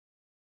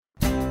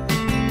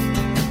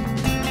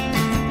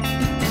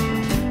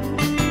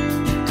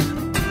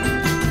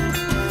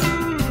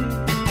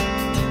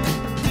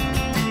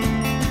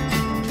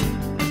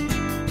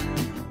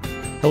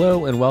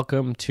Hello and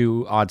welcome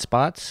to Odd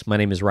Spots. My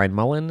name is Ryan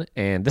Mullen,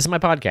 and this is my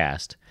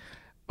podcast.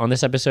 On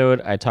this episode,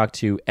 I talked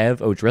to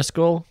Ev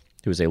O'Driscoll,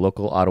 who is a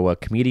local Ottawa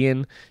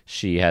comedian.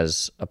 She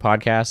has a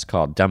podcast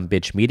called Dumb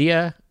Bitch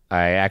Media.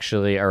 I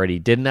actually already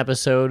did an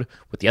episode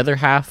with the other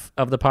half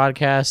of the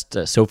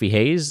podcast, Sophie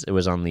Hayes. It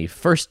was on the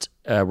first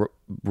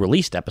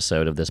released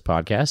episode of this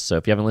podcast, so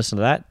if you haven't listened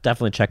to that,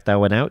 definitely check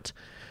that one out.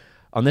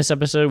 On this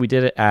episode, we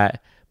did it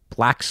at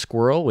Black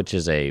Squirrel, which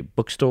is a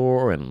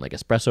bookstore and like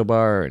espresso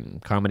bar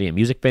and comedy and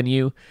music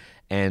venue.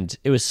 And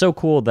it was so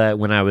cool that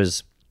when I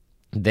was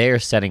there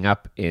setting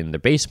up in the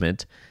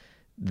basement,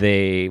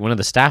 one of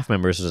the staff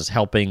members was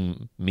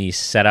helping me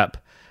set up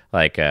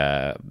like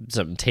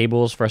some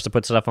tables for us to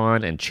put stuff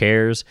on and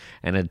chairs,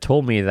 and had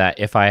told me that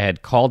if I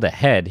had called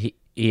ahead,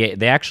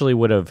 they actually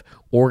would have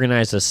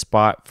organized a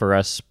spot for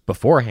us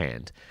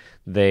beforehand.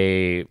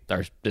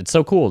 It's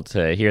so cool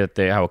to hear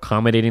that how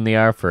accommodating they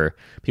are for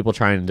people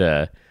trying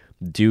to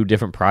do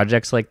different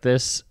projects like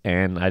this,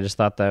 and I just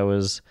thought that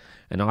was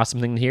an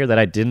awesome thing to hear that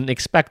I didn't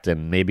expect,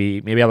 and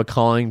maybe I'll be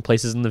calling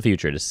places in the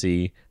future to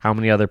see how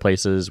many other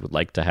places would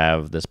like to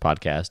have this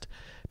podcast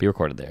be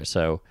recorded there.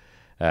 So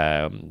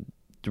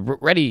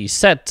ready,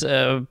 set,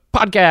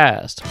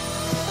 podcast.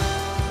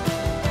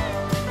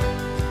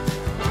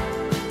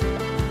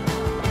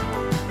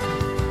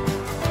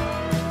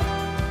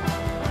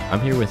 I'm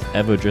here with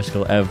Ev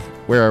O'Driscoll. Ev,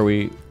 where are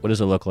we? What does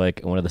it look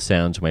like? And what are the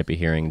sounds you might be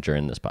hearing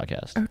during this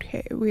podcast?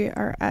 Okay, we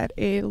are at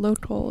a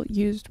local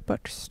used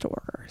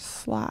bookstore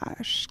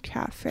 /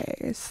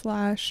 cafe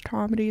 /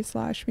 comedy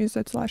 /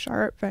 music /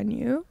 art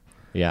venue.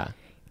 Yeah.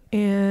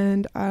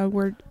 And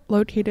we're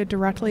located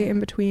directly in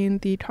between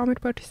the comic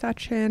book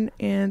section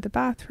and the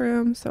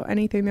bathroom. So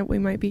anything that we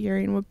might be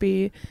hearing would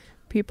be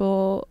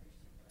people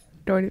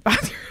going to the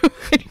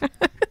bathroom.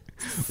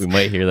 We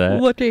might hear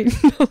that. looking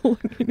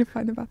to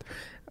find the bathroom.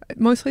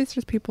 Mostly it's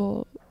just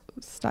people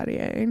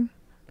studying,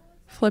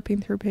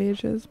 flipping through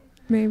pages,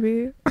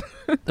 maybe.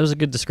 That was a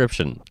good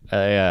description.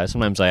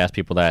 Sometimes I ask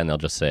people that and they'll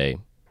just say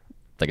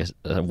like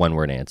a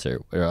one-word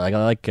answer. Or I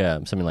like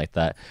something like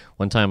that.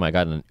 One time I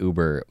got in an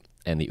Uber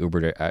and the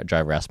Uber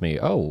driver asked me,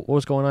 "Oh, what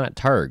was going on at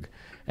Targ?"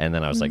 And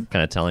then I was like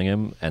kind of telling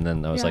him, and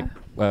then I was like,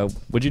 "Well,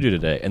 what'd you do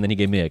today?" And then he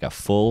gave me like a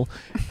full,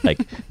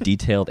 like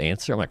detailed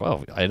answer. I'm like,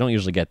 "Well, I don't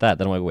usually get that."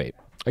 Then I'm like, "Wait,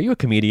 are you a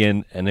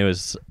comedian?" And it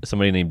was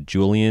somebody named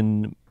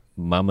Julian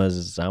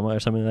Mamazama or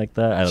something like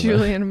that. I don't know.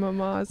 Julian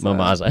Mamaza.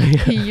 Mamaza.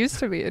 He used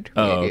to be a comedian.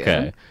 Oh,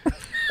 okay.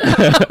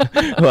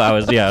 Well, I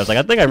was like,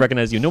 I think I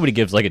recognize you. Nobody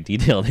gives like a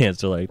detailed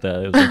answer like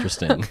that. It was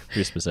interesting,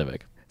 pretty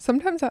specific.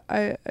 Sometimes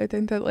I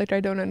think that like I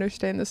don't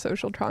understand the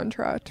social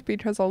contract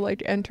because I'll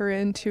like enter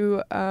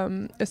into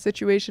a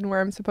situation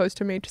where I'm supposed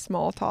to make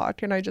small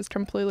talk and I just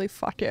completely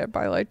fuck it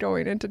by like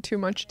going into too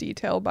much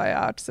detail by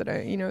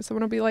accident. You know,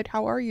 someone will be like,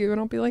 "How are you?" And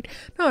I'll be like,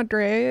 "Not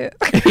great."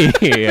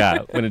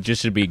 Yeah, when it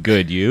just should be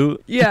good.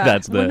 Yeah,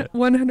 that's the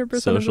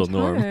 100% social of the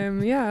norm.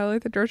 time. Yeah,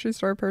 like the grocery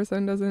store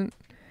person doesn't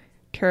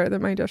care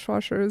that my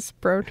dishwasher is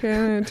broken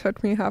and it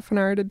took me half an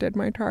hour to dig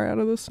my car out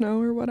of the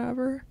snow or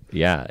whatever.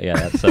 Yeah,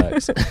 that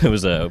sucks. It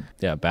was a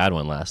bad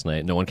one last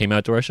night. No one came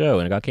out to our show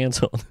and it got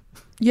canceled.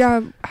 Yeah,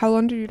 how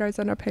long did you guys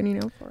end up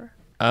hanging out for?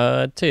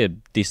 I'd say a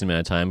decent amount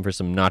of time for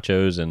some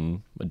nachos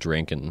and a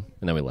drink, and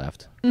then we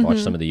left.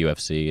 Watched some of the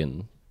UFC,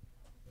 and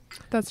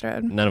That's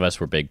rad. none of us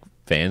were big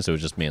fans, so it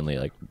was just mainly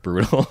like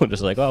brutal.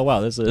 Just like, oh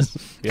wow, this is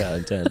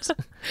intense.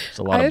 It's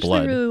a lot of blood.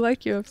 I actually really like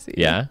UFC.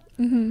 Yeah.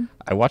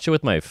 I watch it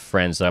with my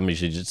friends. So I'm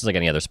usually just like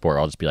any other sport.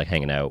 I'll just be like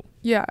hanging out.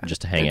 Yeah. Just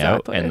to hang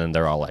out, and then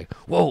they're all like,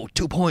 "Whoa,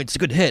 2 points,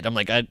 good hit." I'm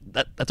like,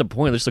 "That's a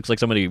point. This looks like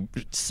somebody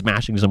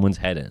smashing someone's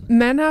head in."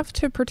 Men have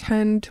to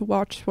pretend to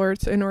watch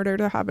sports in order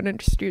to have an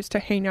excuse to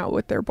hang out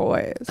with their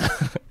boys.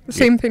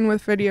 Same thing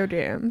with video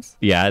games.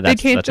 Yeah, they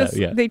can't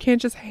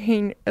just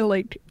hang.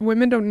 Like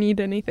women don't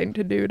need anything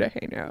to do to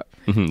hang out.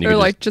 Or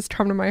like just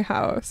come to my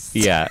house.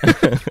 Yeah.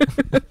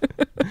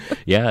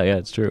 yeah,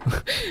 it's true.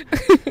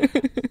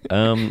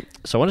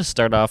 So I want to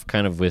start off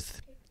kind of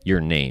with your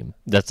name.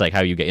 That's like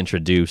how you get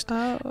introduced.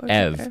 Oh, okay.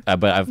 Ev.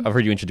 But I've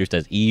heard you introduced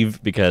as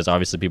Eve, because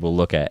obviously people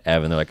look at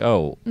Ev and they're like,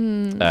 "Oh,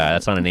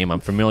 that's not a name I'm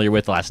familiar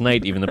with." Last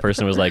night, even the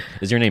person was like,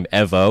 "Is your name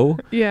Evo?"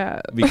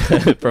 Yeah.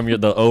 Because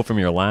the O from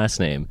your last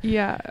name.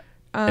 Yeah.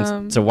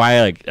 So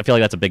why, like, I feel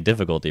like that's a big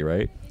difficulty,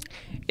 right?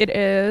 It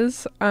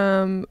is,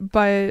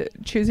 but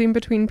choosing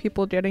between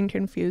people getting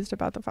confused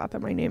about the fact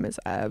that my name is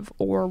Ev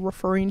or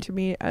referring to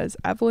me as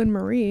Evelyn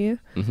Marie,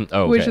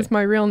 which is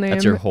my real name.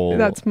 That's your whole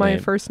That's my name.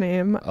 First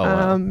name. Oh,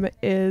 wow.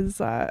 Is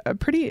a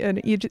pretty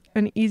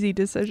an easy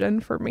decision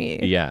for me.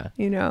 Yeah.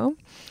 You know,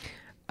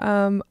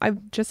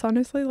 I've just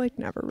honestly like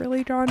never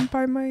really gone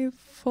by my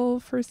full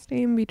first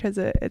name because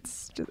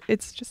it's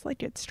just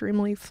like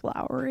extremely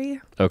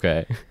flowery.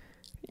 Okay.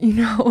 You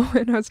know,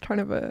 and I was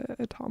kind of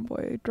a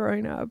tomboy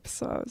growing up,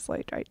 so I was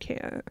like, I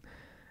can't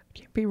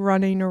be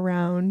running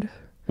around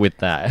with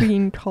that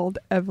being called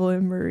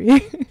Evelyn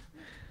Marie.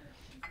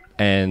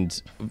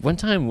 And one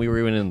time we were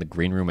even in the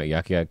green room at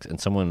Yuck Yucks, and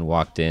someone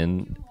walked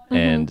in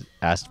and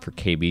asked for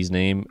KB's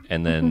name,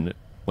 and then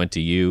went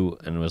to you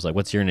and was like,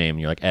 "What's your name?" And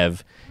you're like,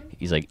 "Ev."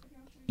 He's like,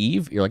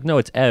 Eve? You're like, no,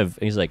 it's Ev.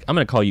 And he's like, I'm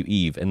going to call you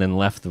Eve, and then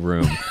left the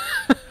room.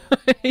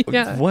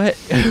 Yeah. What?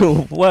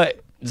 What?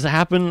 Does that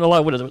happen a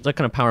lot? What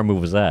kind of power move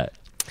was that?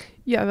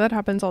 Yeah, that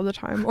happens all the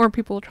time. Or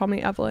people call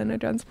me Evelyn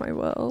against my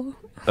will.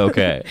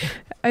 Okay.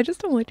 I just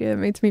don't like it. It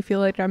makes me feel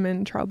like I'm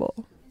in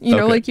trouble. You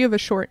know, Okay. like you have a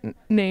short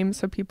name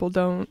so people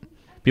don't.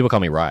 People call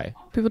me Rye.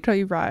 People tell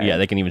you Ryan. Yeah,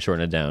 they can even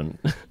shorten it down.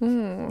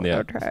 Yeah.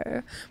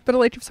 Okay. But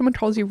like if someone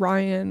calls you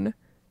Ryan,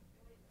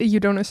 you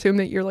don't assume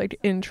that you're like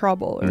in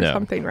trouble or No.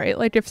 something, right?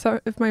 Like if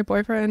my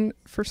boyfriend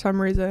for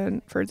some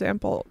reason, for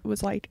example,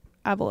 was like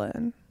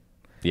Evelyn,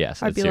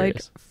 Yes, I'd it's be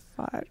serious.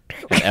 like,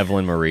 fuck. And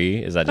Evelyn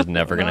Marie, is that just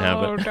never going to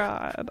Oh happen?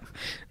 God.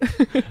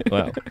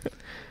 Wow.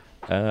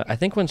 I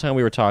think one time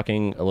we were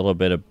talking a little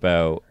bit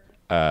about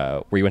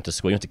where you went to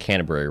school. You went to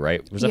Canterbury,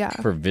 right? Was that Yeah.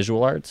 for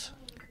visual arts?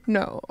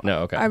 No. No,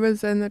 okay. I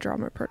was in the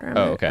drama program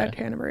Oh, okay. at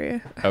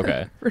Canterbury.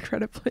 Okay.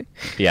 Regrettably.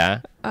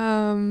 Yeah?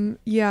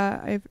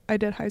 Yeah, I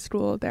did high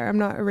school there. I'm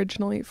not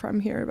originally from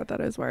here, but that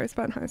is where I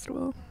spent high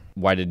school.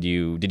 Why did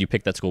you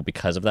pick that school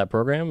because of that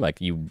program? Like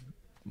you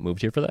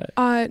moved here for that?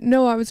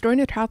 No, I was going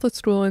to Catholic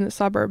school in the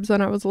suburbs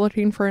and I was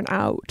looking for an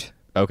out.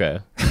 Okay.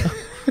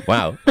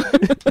 Wow.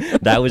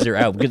 That was your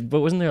out.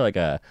 But wasn't there like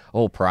a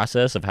whole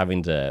process of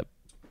having to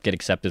get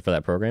accepted for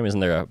that program? Isn't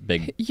there a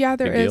big Yeah,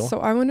 there big is. deal? So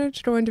I wanted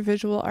to go into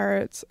visual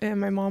arts and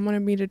my mom wanted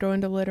me to go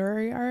into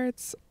literary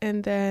arts.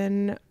 And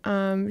then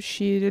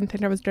she didn't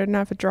think I was good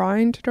enough at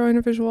drawing to go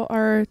into visual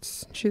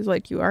arts. She's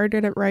like, you are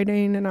good at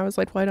writing. And I was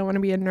like, well, I don't want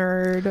to be a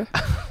nerd.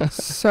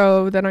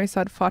 So then I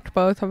said, fuck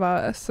both of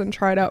us and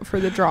tried out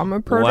for the drama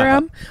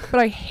program. But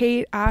I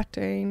hate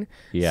acting.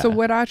 Yeah. So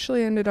what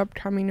actually ended up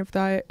coming of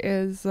that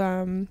is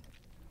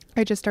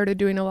I just started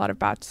doing a lot of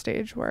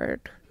backstage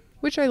work,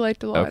 which I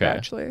liked a lot, Okay.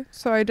 actually.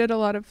 So I did a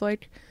lot of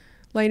like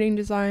lighting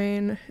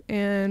design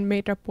and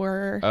makeup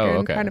work Oh, and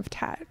okay. kind of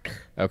tech.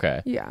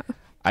 Okay. Yeah.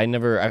 I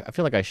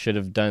feel like I should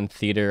have done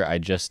theater. I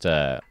just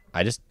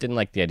didn't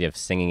like the idea of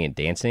singing and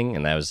dancing,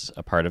 and that was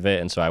a part of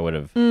it, and so I would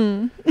have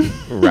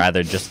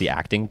rather just the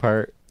acting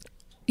part.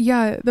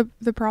 Yeah,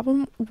 the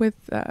problem with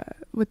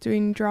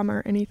doing drama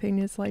or anything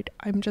is like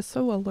I'm just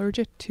so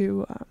allergic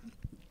to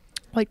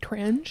like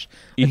cringe.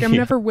 Like I'm Yeah.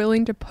 never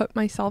willing to put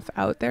myself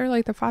out there.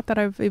 Like the fact that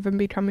I've even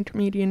become a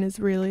comedian is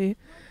really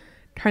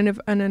kind of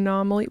an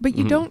anomaly. But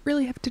you Mhm. don't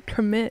really have to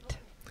commit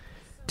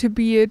to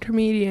be a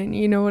comedian.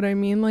 You know what I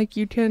mean? Like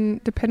you can,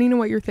 depending on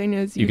what your thing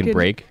is, You can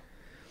break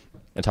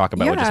and talk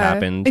about what just Yeah,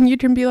 happened, and you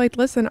can be like,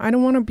 listen, I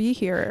don't want to be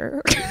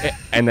here.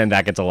 and then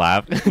that gets a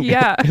laugh.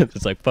 Yeah.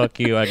 It's like, fuck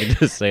you, I can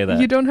just say that.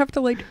 You don't have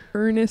to like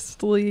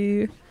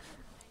earnestly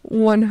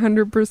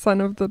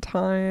 100% of the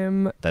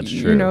time, That's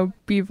you true. know,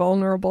 be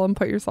vulnerable and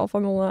put yourself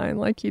on the line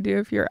like you do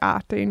if you're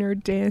acting or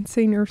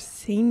dancing or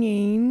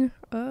singing.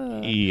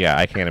 Ugh. Yeah,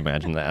 I can't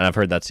imagine that. And I've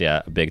heard that's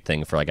a big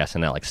thing for like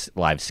SNL, like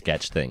live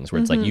sketch things, where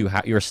it's like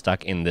you're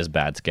stuck in this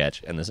bad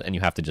sketch and you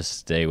have to just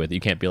stay with it.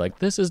 You can't be like,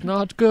 this is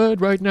not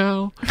good right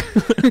now.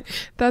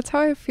 That's how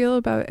I feel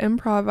about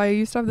improv. I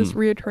used to have this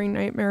reoccurring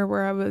nightmare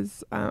where I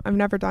was, I've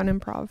never done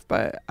improv,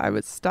 but I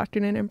was stuck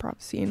in an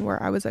improv scene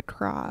where I was a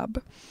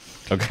crab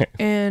Okay.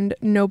 and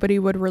nobody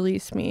would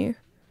release me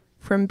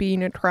from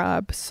being a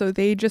crab. So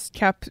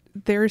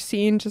their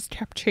scene just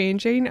kept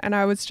changing and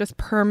I was just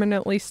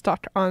permanently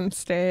stuck on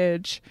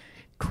stage,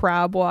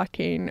 crab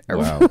walking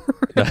around.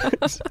 Wow.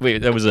 Wait,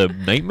 that was a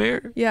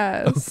nightmare?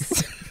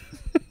 Yes.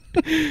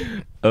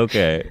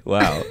 Okay.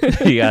 Wow.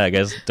 Yeah, I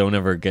guess don't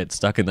ever get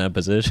stuck in that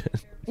position.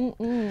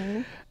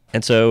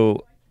 And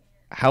so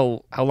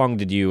how long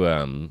did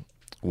you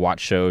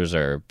watch shows,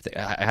 or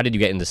how did you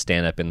get into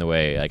stand-up in the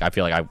way, like I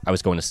feel like I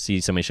was going to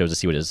see so many shows to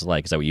see what it's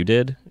like. Is that what you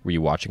did? Were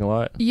you watching a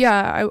lot?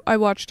 Yeah, I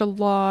watched a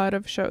lot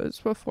of shows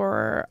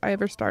before I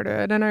ever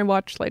started, and I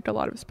watched like a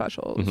lot of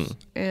specials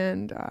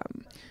and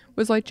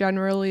was like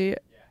generally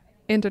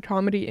into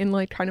comedy in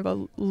like kind of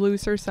a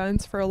looser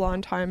sense for a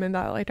long time, and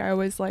that like I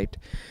always liked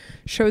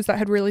shows that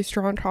had really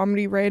strong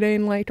comedy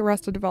writing, like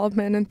Arrested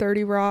Development and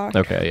 30 Rock.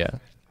 Okay, yeah.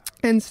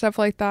 And stuff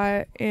like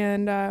that.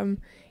 And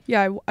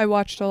yeah, I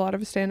watched a lot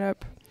of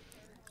stand-up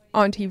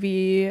on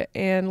TV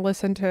and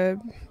listened to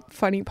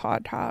funny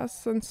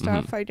podcasts and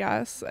stuff, I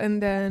guess.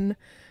 And then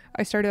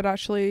I started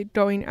actually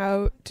going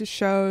out to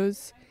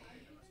shows.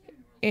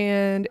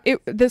 And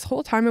this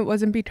whole time it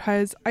wasn't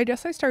because, I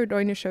guess I started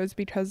going to shows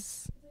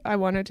because I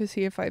wanted to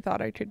see if I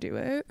thought I could do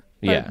it.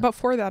 But Yeah.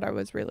 before that, I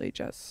was really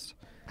just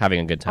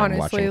Having a good time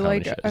honestly watching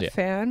like comedy a shows. Yeah.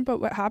 fan. But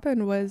what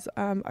happened was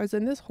I was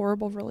in this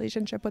horrible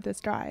relationship with this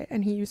guy,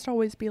 and he used to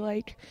always be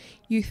like,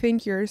 you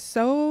think you're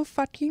so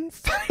fucking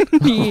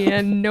funny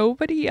and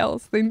nobody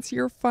else thinks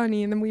you're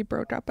funny. And then we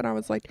broke up and I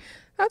was like,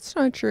 that's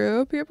not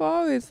true, people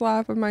always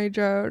laugh at my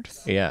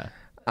jokes. Yeah.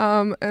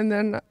 And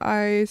then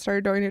I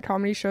started going to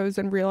comedy shows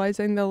and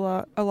realizing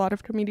that a lot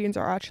of comedians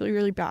are actually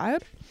really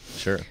bad,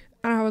 Sure.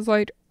 and I was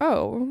like,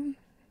 oh,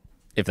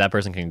 If that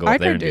person can go I up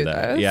there could and do do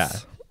that.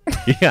 this.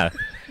 Yeah. Yeah.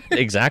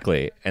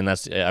 Exactly. And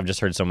I've just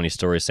heard so many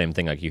stories, same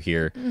thing, like you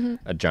hear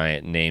a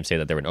giant name say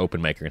that they were an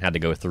open micer and had to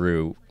go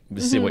through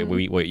see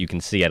what you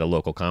can see at a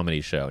local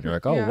comedy show, and you're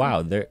like, oh Yeah.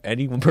 wow,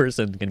 any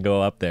person can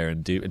go up there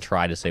and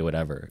try to say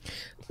whatever.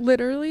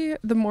 literally,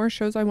 the more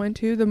shows I went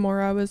to, the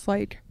more I was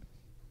like,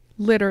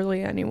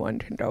 literally anyone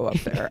can go up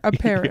there,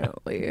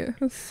 apparently.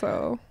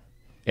 So.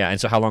 Yeah, and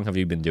so how long have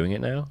you been doing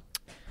it now?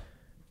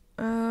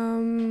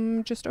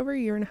 Just over a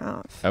year and a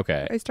half.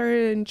 Okay. I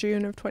started in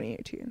June of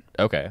 2018.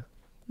 Okay.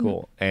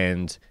 Cool.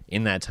 And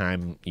in that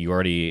time, you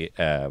already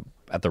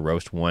at the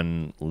roast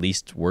won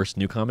least worst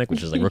new comic,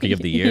 which is like rookie of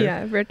the year.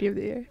 Yeah, rookie of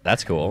the year.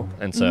 That's cool.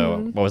 And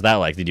so, what was that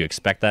like? Did you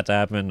expect that to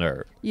happen,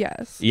 or?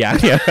 Yes. Yeah.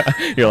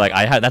 You're like,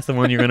 that's the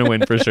one you're gonna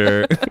win for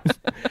sure.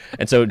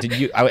 And so, did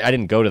you? I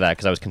didn't go to that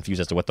because I was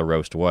confused as to what the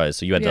roast was.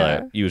 So you had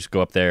to you just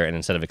go up there, and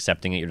instead of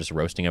accepting it, you're just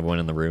roasting everyone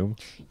in the room.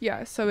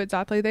 Yeah. So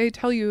exactly, they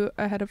tell you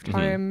ahead of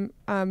time.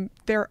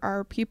 There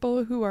are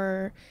people who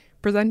are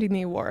presenting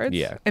the awards,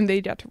 and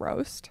they get to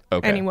roast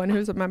anyone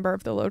who's a member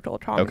of the local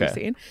comedy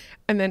scene,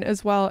 and then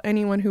as well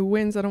anyone who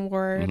wins an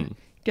award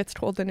gets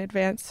told in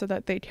advance so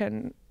that they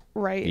can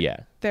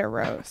write their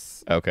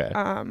roasts.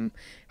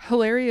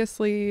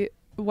 Hilariously,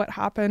 what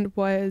happened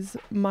was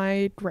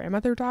my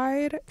grandmother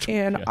died,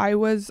 and I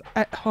was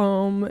at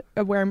home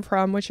where I'm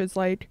from, which is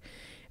like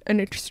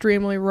an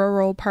extremely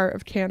rural part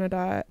of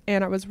Canada,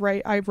 and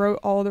I wrote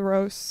all the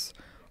roasts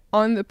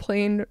on the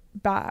plane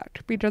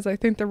back because I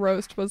think the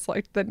roast was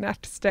like the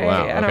next day.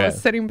 And I was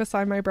sitting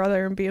beside my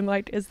brother and being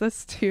like, is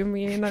this too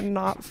mean and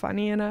not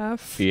funny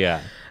enough?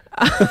 Yeah.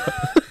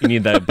 You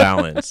need that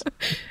balance.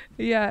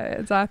 Yeah,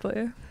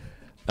 exactly.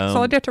 So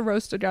I'll get to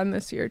roast again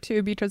this year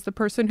too, because the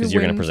person who wins,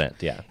 you're going to present.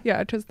 Yeah,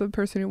 because the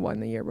person who won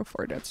the year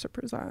before gets to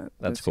present.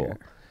 That's cool. Year.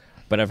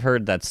 But I've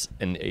heard that's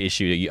an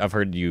issue. I've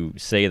heard you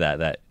say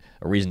that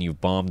a reason you've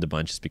bombed a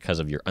bunch is because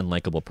of your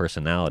unlikable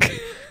personality.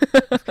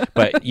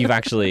 But you've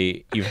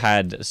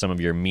had some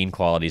of your mean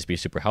qualities be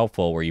super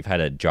helpful, where you've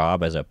had a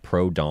job as a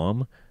pro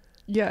dom.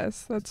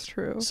 Yes, that's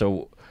true.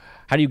 So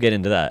how do you get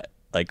into that?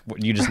 Like,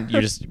 you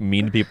just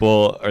mean to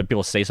people, or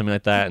people say something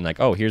like that, and like,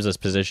 oh, here's this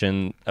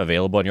position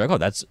available, and you're like, oh,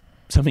 that's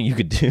something you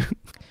could do.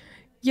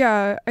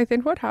 Yeah, I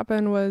think what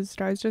happened was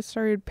guys just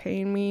started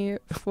paying me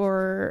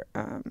for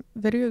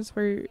videos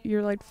where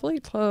you're like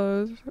fully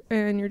clothed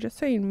and you're just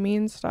saying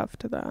mean stuff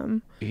to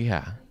them.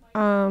 Yeah.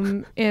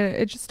 And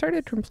it just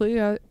started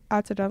completely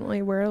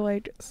accidentally, where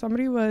like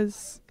somebody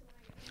was,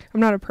 I'm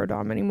not a pro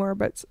dom anymore,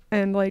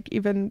 and like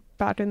even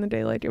back in the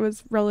day, like it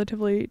was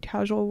relatively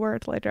casual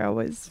work. Like I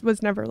was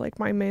never like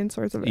my main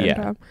source of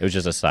income. It was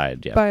just a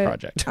side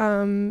project.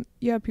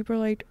 People are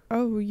like,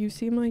 oh, you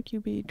seem like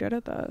you'd be good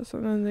at this,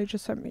 and then they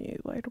just sent me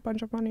like a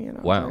bunch of money, and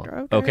I was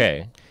like,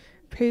 okay.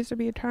 Pays to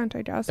be a talent,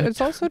 I guess.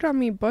 It's also got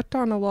me booked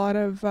on a lot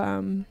of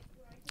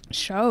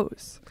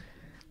shows.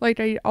 Like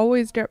I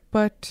always get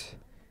booked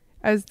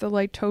as the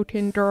like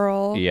token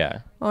girl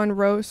on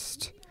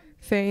roast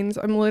things.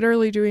 I'm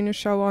literally doing a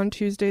show on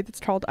Tuesday that's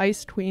called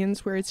Ice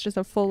Queens, where it's just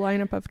a full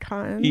lineup of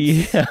cons.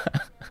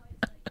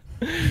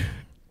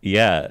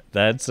 Yeah,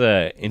 that's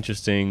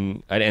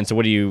interesting. And so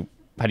how do you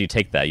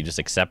take that? You just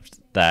accept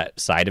that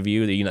side of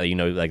you, that you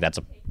know like that's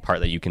a part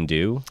that you can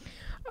do?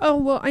 Oh,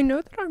 well, I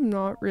know that I'm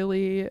not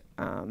really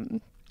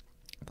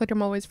like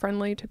I'm always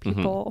friendly to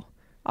people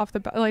off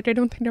the bat. Like I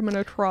don't think I'm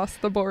gonna cross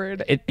the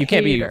board. You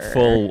can't be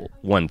full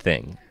one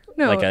thing.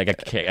 No, like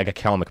a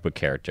comic book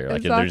character.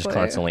 Like they're just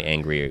constantly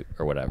angry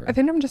or whatever. I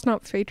think I'm just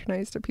not fake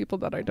nice to people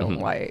that I don't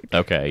like.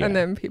 Okay, yeah. And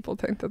then people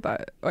think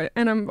that,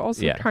 and I'm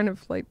also kind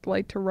of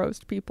like to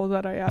roast people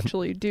that I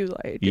actually do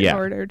like in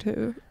order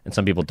to. And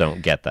some people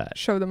don't get that.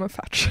 Show them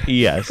affection.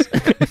 Yes.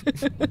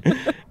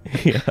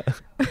 Yeah.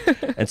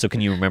 And so,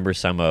 can you remember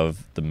some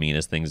of the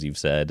meanest things you've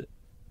said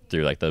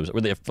through like those?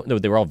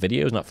 They were all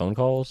videos, not phone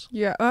calls.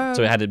 Yeah.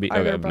 So it had to be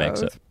either a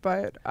mix.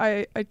 But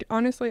I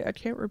honestly I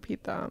can't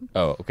repeat them.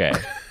 Oh, okay.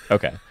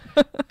 Okay.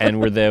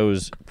 And were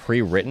those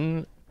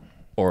pre-written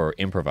or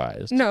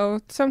improvised? No,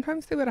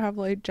 sometimes they would have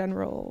like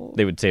general.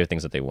 They would say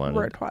things that they wanted.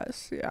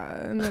 Requests,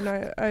 yeah, and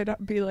then I'd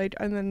be like,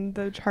 and then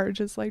the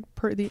charge is like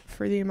for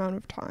the amount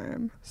of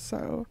time,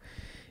 so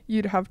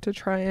you'd have to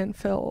try and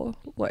fill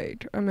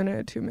like a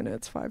minute, 2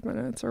 minutes, 5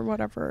 minutes, or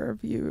whatever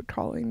of you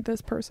calling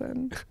this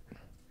person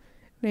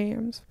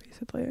names,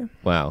 basically.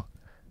 Wow,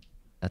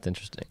 that's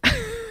interesting.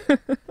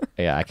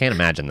 Yeah, I can't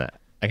imagine that.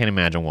 I can't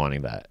imagine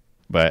wanting that.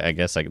 But I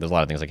guess like there's a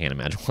lot of things I can't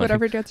imagine.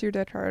 Whatever gets your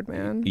dick hard,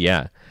 man.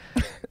 Yeah.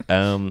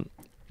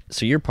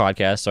 So your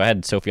podcast. So I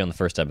had Sophie on the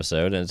first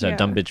episode, and it's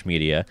Dumb Bitch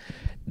Media.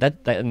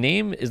 That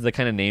name is the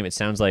kind of name. It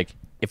sounds like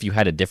if you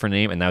had a different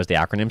name and that was the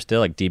acronym still,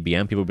 like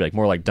DBM, people would be like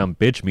more like Dumb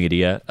Bitch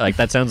Media. Like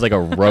that sounds like a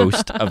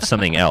roast of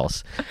something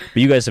else.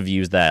 But you guys have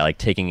used that, like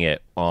taking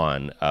it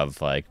on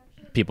of like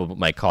people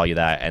might call you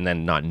that and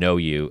then not know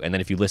you, and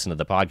then if you listen to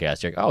the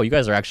podcast, you're like, oh, you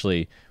guys are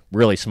actually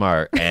really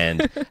smart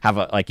and have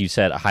like you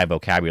said, a high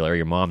vocabulary.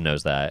 Your mom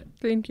knows that.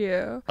 Thank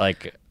you.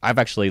 Like I've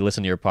actually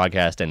listened to your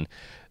podcast and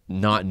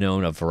not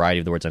known a variety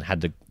of the words and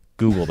had to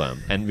Google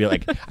them and be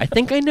like, I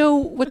think I know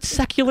what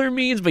secular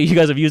means, but you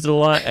guys have used it a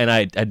lot,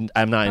 and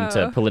I'm not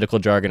into political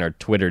jargon or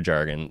Twitter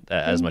jargon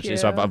as much.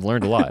 So I've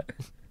learned a lot.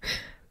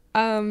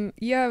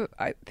 Yeah,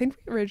 I think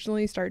we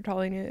originally started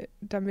calling it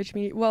Dumb Bitch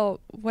Media. Well,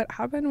 what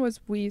happened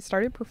was we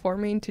started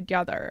performing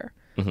together.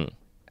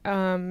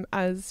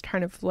 as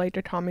kind of like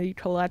a comedy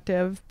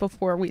collective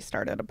before we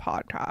started a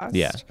podcast.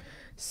 Yeah.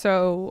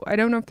 So I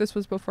don't know if this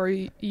was before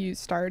you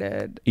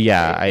started.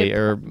 Yeah,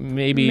 or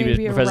maybe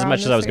as around much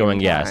as the I was going,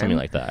 same yeah, time. something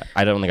like that.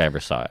 I don't think I ever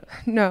saw it.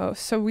 No,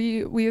 so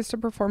we used to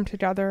perform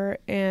together,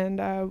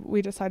 and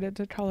we decided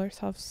to call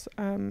ourselves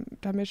Dumb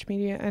Bitch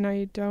Media, and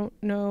I don't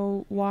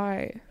know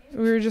why.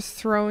 We were just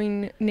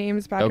throwing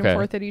names back Okay. and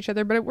forth at each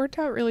other, but it worked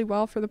out really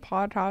well for the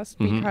podcast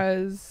Mhm.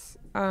 because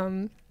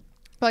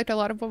like a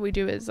lot of what we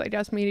do is, I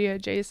guess, media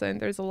adjacent.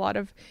 There's a lot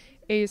of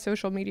A,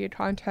 social media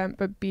content,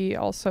 but B,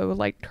 also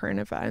like current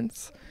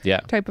events Yeah.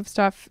 type of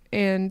stuff.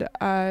 And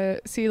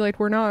C, like,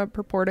 we're not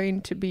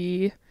purporting to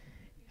be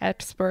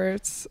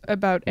experts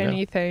about No.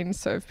 anything.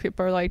 So if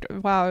people are like,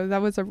 wow,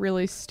 that was a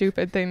really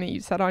stupid thing that you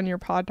said on your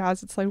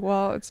podcast, it's like,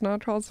 well, it's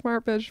not called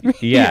Smart Bitch Media.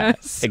 Yeah,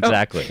 so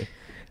exactly.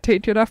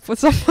 take it up with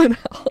someone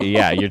else.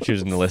 Yeah, you're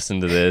choosing to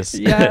listen to this.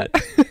 Yeah.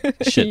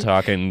 Shit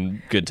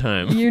talking, good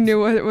time. You knew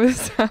what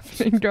was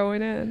happening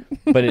going in.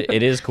 But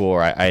it is cool.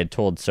 I had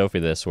told Sophie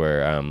this,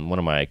 where one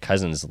of my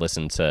cousins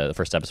listened to the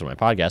first episode of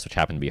my podcast, which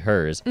happened to be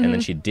hers, and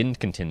then she didn't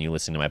continue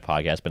listening to my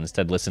podcast, but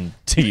instead listened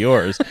to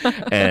yours.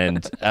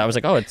 And I was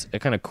like, oh, it's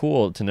kind of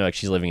cool to know, like,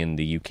 she's living in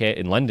the UK,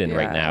 in London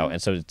right Yeah. now,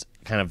 and so it's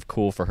kind of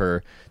cool for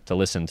her to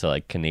listen to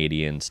like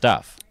Canadian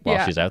stuff while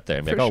Yeah, she's out there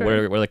and be like, for oh,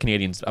 sure. what are the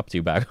Canadians up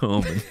to back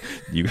home? And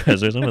you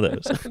guys are some of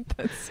those.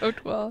 That's so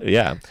cool.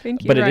 Yeah.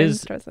 Thank you, But Ryan it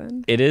is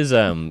Streisand. it is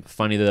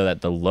funny though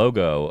that the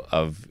logo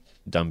of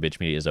Dumb Bitch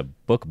Media is a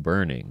book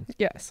burning,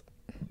 Yes.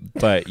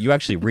 but you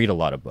actually read a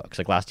lot of books.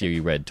 Like last year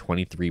you read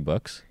 23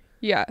 books.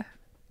 Yeah.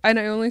 And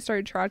I only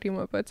started tracking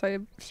what books I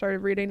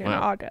started reading in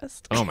Wow.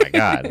 August. Oh my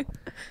god.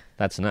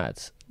 That's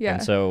nuts. Yeah.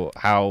 And so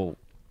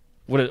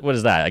what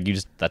is that? Like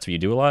that's what you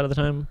do a lot of the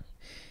time?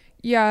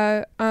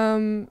 Yeah.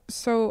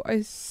 So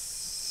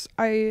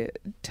I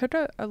took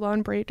a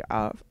long break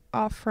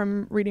off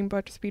from reading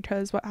books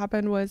because what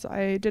happened was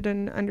I did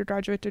an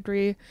undergraduate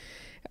degree.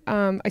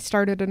 I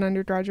started an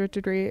undergraduate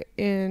degree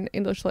in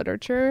English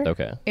literature.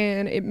 Okay.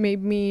 And it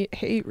made me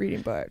hate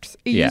reading books.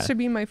 It Yeah. used to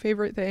be my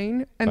favorite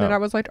thing. And then Oh. I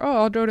was like,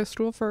 oh, I'll go to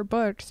school for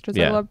books because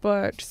Yeah. I love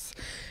books.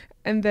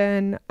 And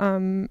then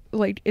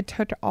like it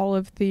took all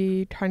of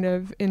the kind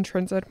of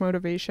intrinsic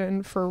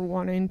motivation for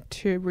wanting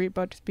to read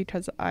books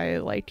because I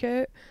like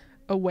it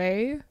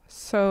away.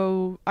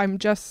 So I'm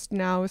just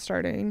now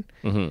starting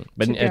Mm-hmm.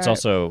 But To it's get-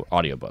 also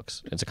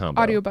audiobooks. It's a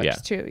combo. audiobooks Yeah.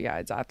 too. Yeah,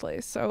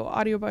 exactly. So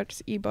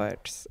audiobooks,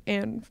 ebooks,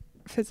 and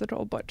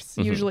physical books,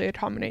 Mhm. usually a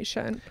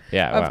combination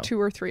Yeah. of Wow. 2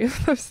 or 3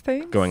 of those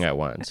things. Going at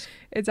once.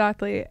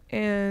 Exactly.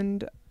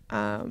 And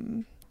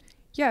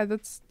yeah,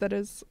 that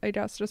is, I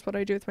guess, just what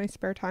I do with my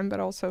spare time, but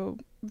also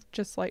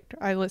just like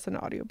I listen to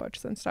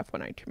audiobooks and stuff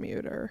when I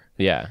commute or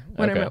Yeah.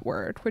 when okay. I'm at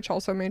work, which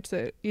also makes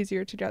it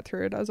easier to get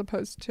through it as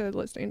opposed to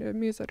listening to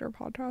music or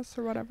podcasts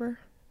or whatever.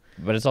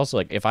 But it's also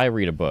like if I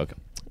read a book,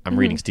 I'm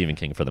reading Stephen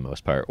King for the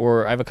most part,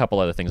 or I have a couple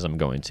other things I'm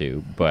going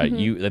to. But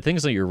the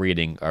things that you're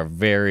reading are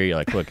very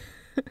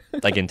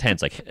like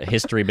intense, like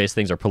history-based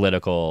things or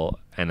political.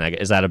 And like,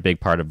 is that a big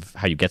part of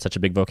how you get such a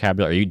big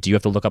vocabulary? Do you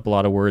have to look up a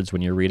lot of words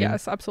when you're reading?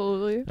 Yes,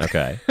 absolutely.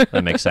 Okay,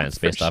 that makes sense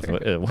based off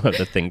of what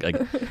the thing. Like,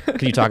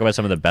 can you talk about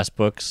some of the best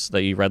books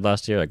that you read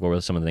last year? Like, what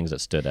were some of the things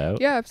that stood out?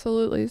 Yeah,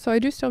 absolutely. So I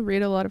do still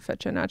read a lot of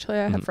fiction. Actually,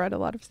 I have read a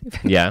lot of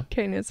Stephen Yeah.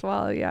 King as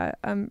well. Yeah.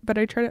 But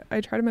I try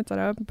to mix it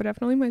up. But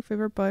definitely my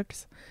favorite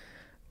books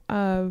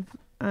of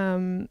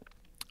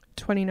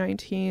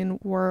 2019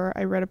 were,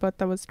 I read a book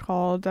that was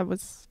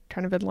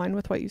kind of in line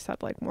with what you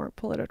said, like more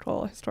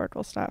political,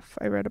 historical stuff.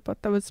 I read a book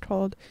that was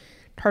called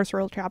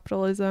Carceral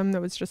Capitalism.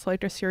 That was just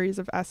like a series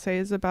of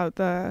essays about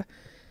the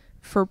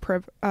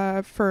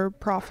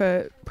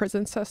for-profit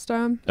prison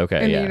system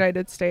Okay. in Yeah. the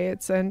United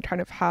States, and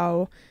kind of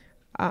how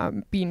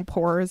being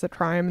poor is a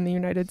crime in the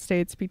United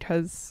States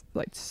because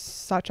like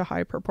such a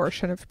high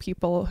proportion of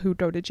people who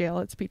go to jail,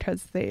 it's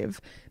because they've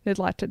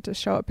neglected to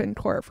show up in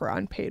court for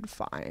unpaid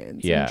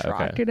fines Yeah, and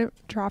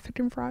traffic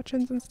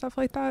infractions and stuff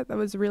like that. That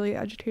was really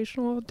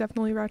educational.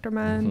 Definitely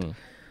recommend.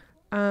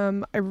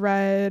 Mhm. I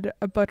read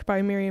a book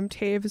by Miriam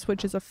Taves,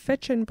 which is a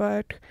fiction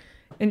book,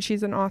 and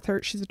she's an author.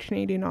 She's a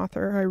Canadian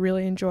author I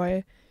really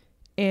enjoy,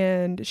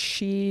 and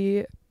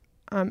she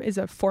is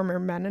a former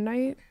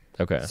Mennonite.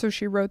 Okay. So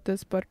she wrote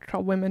this book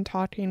called Women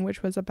Talking,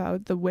 which was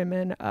about the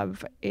women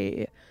of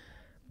a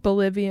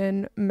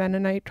Bolivian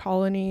Mennonite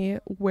colony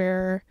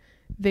where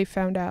they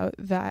found out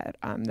that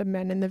the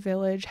men in the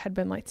village had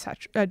been like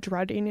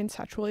drugging and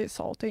sexually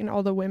assaulting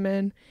all the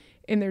women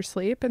in their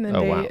sleep. And then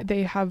Oh,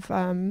 they have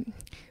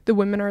the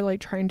women are like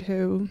trying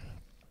to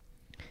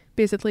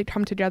basically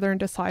come together and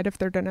decide if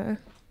they're gonna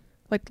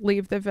like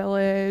leave the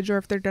village or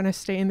if they're gonna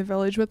stay in the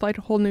village with like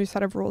a whole new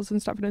set of rules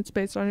and stuff. And it's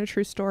based on a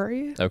true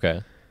story.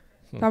 Okay.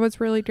 That was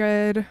really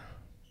good.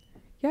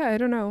 Yeah, I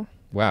don't know.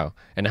 Wow.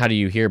 And how do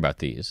you hear about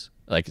these?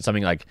 Like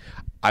something like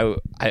I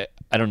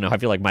don't know. I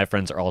feel like my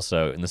friends are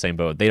also in the same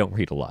boat. They don't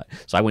read a lot,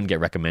 so I wouldn't get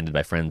recommended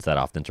by friends that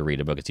often to read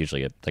a book. It's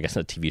usually like a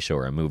TV show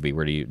or a movie.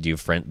 Where do you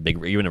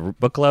are you in a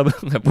book club?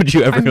 Would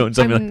you ever go in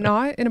something? I'm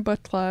not in a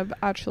book club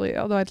actually,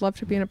 although I'd love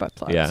to be in a book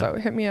club. Yeah. So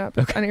hit me up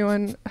if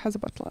anyone has a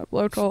book club,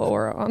 local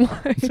or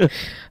online.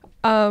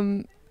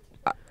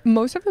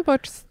 Most of the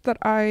books that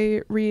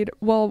I read,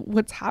 well,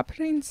 what's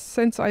happening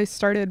since I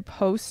started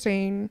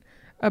posting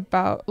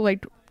about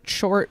like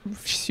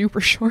super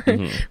short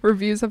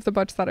reviews of the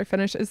books that I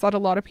finished is that a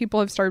lot of people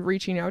have started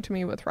reaching out to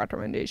me with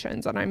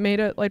recommendations, and I made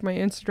it like my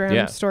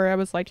Instagram story. I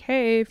was like,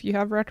 hey, if you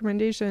have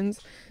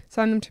recommendations,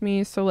 send them to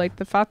me. So like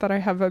the fact that I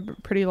have a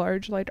pretty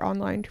large like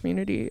online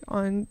community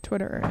on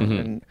Twitter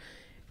and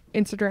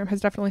Instagram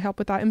has definitely helped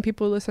with that. And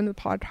people who listen to the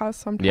podcast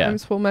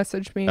sometimes will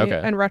message me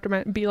and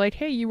recommend, be like,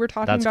 hey, you were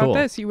talking about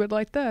this, you would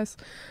like this.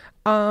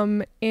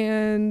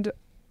 And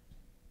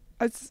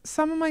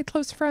some of my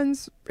close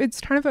friends, it's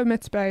kind of a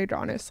mixed bag,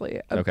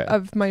 honestly,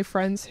 of my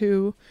friends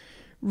who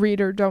read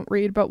or don't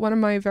read. But one of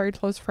my very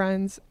close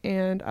friends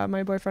and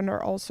my boyfriend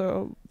are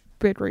also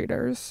big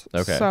readers.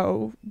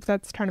 So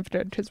that's kind of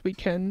good because we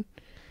can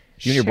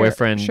you and your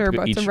boyfriend share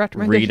each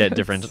read at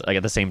different, like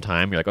at the same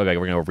time. You're like, okay,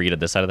 we're going to read at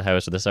this side of the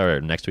house or this side or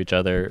next to each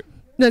other.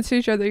 Next to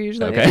each other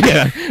usually. Okay,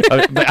 yeah.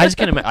 But I just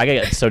can't I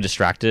get so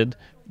distracted.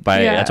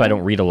 That's why I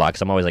don't read a lot,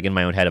 because I'm always like in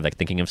my own head of like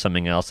thinking of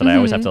something else, and I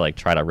always have to like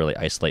try to really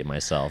isolate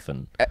myself.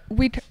 And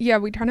we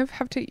kind of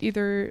have to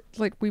either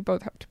like we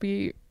both have to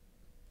be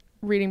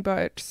reading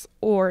books,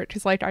 or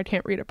because like I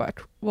can't read a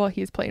book while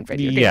he's playing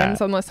video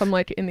games unless I'm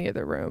like in the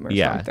other room or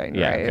something.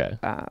 Right?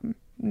 Okay.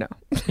 No.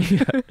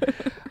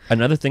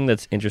 Another thing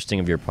that's interesting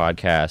of your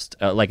podcast,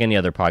 like any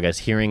other podcast,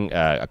 hearing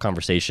a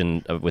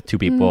conversation with two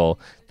people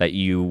that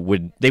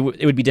it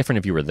would be different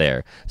if you were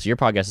there. So your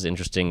podcast is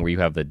interesting, where you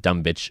have the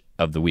dumb bitch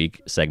of the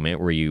week segment,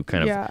 where you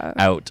kind of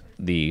out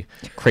the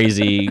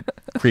crazy,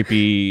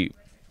 creepy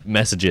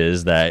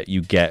messages that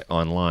you get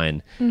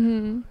online.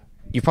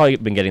 You've probably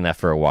been getting that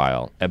for a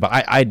while, but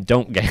I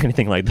don't get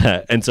anything like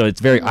that. And so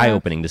it's very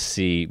eye-opening to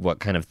see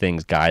what kind of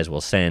things guys will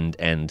send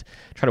and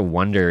try to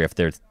wonder if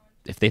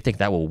they think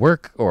that will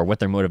work or what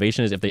their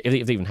motivation is, if they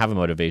even have a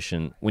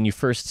motivation. When you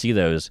first see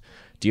those,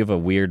 do you have a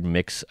weird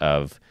mix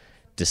of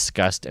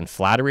disgust and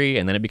flattery,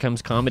 and then it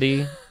becomes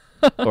comedy?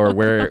 Or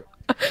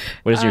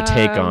what is your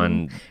take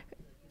on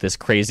this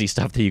crazy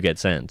stuff that you get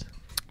sent?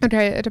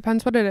 Okay, it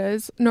depends what it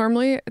is.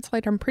 Normally, it's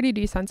like I'm pretty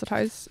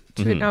desensitized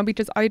to it now,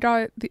 because I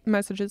got the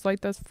messages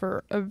like this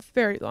for a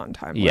very long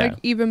time. Yeah. Like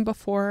even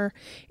before,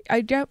 I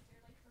get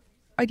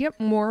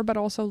more, but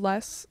also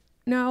less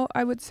now,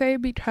 I would say,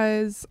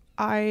 because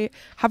I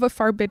have a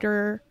far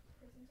bigger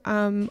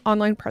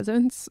online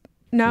presence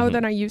now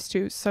than I used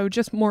to. So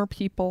just more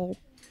people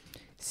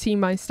see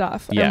my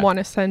stuff and want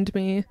to send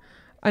me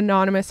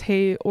anonymous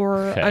hate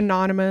or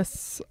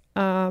anonymous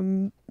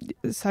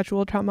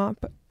sexual traumas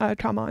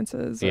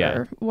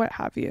or what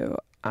have you.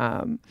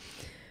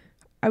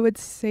 I would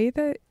say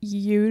that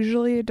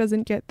usually it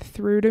doesn't get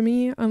through to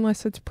me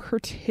unless it's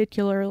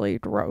particularly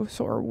gross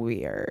or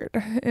weird,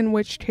 in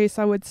which case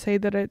I would say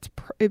that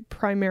it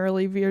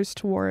primarily veers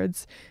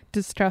towards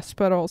disgust,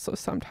 but also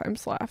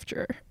sometimes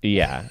laughter.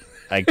 Yeah.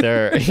 Like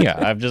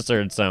I've just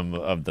heard some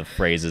of the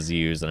phrases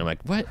used, and I'm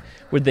like, what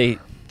would they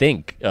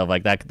think of,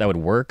 like that would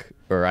work?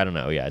 Or I don't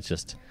know. Yeah, it's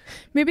just...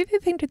 Maybe they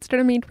think it's going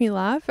to make me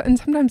laugh, and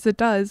sometimes it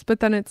does, but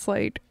then it's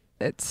like,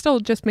 it still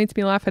just makes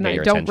me laugh and I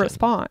don't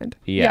respond.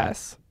 Yeah.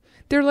 Yes.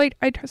 They're like,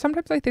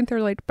 sometimes I think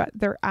they're like,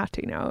 they're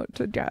acting out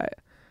to get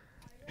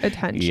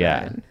attention.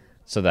 Yeah.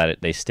 So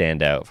that they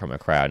stand out from a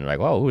crowd and you're like,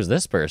 whoa, who's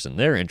this person?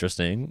 They're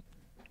interesting.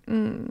 I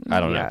don't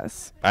know.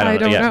 Yes. I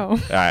don't know.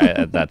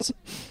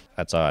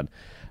 That's odd.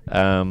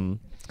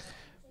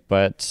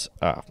 But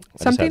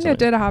something that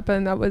did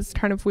happen that was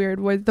kind of weird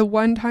was the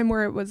one time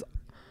where it was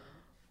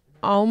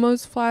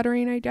almost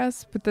flattering, I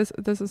guess, but this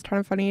is kind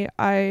of funny.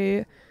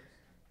 I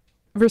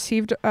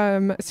received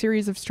a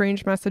series of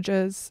strange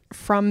messages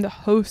from the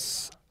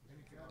hosts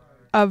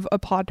of a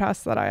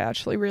podcast that I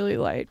actually really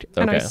liked,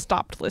 and I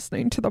stopped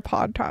listening to the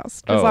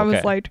podcast because I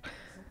was like,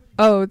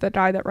 oh, the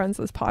guy that runs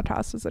this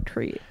podcast is a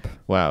creep.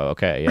 Wow.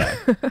 Okay.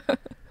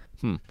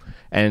 Yeah.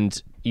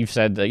 And you've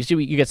said that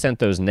you get sent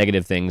those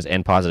negative things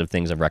and positive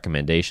things of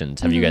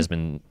recommendations. Do you guys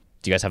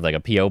have like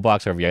a PO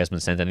box, or have you guys been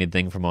sent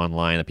anything from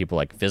online that people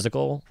like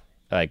physical?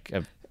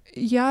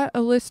 Yeah,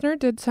 a listener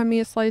did send me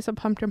a slice of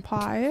pumpkin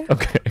pie.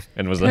 Okay.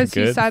 And was that good?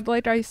 Because he said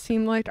like I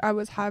seemed like I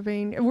was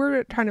having...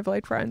 We're kind of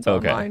like friends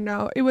online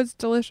now. It was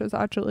delicious,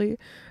 actually.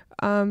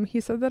 He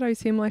said that I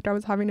seemed like I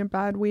was having a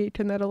bad week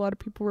and that a lot of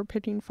people were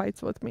picking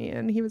fights with me,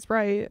 and he was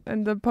right.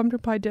 And the pumpkin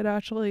pie did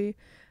actually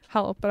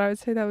help, but I would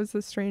say that was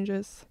the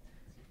strangest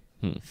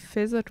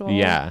physical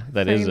thing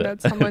that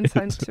someone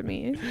sent to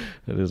me.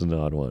 That is an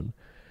odd one.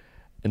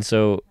 And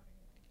so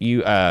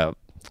you... the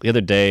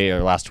other day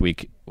or last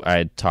week,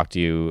 I talked to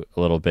you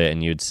a little bit,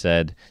 and you'd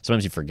said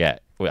sometimes you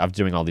forget. I'm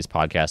doing all these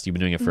podcasts. You've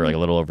been doing it for like a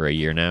little over a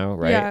year now,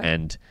 right? Yeah.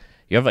 And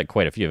You have like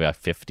quite a few. You have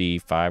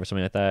 55 or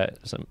something like that.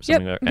 Something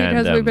Yep, like,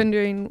 because we've been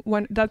doing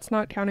one. That's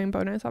not counting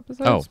bonus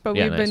episodes, but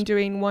yeah, we've been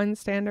doing one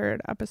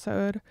standard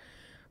episode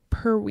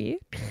per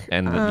week.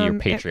 And your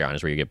Patreon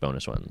is where you get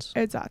bonus ones.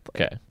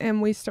 Exactly. Okay.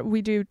 And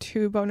we do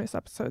 2 bonus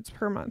episodes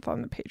per month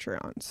on the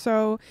Patreon.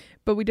 So,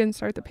 but we didn't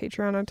start the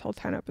Patreon until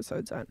 10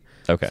 episodes in.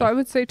 Okay. So I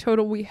would say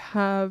total we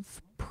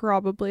have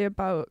probably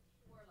about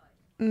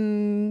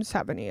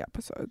 70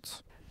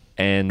 episodes.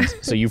 And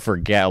so you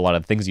forget a lot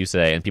of things you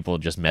say, and people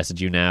just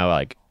message you now,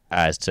 like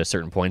as to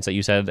certain points that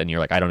you said, and you're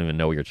like, I don't even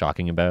know what you're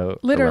talking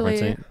about.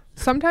 Literally.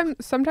 Sometimes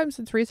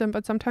it's recent,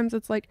 but sometimes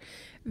it's like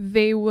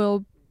they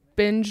will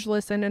binge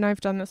listen, and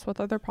I've done this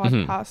with other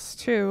podcasts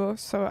too,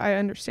 so I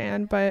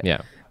understand, but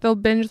they'll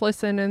binge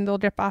listen and they'll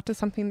get back to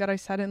something that I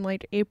said in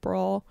like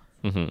April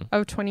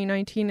of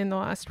 2019, and they'll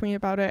ask me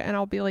about it, and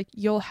I'll be like,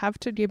 you'll have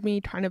to give me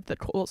kind of the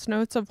Coles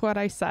notes of what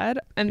I said,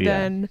 and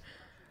then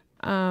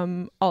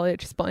I'll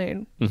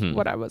explain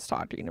what I was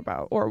talking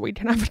about, or we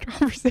can have a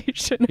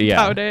conversation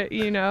about it,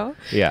 you know?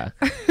 Yeah.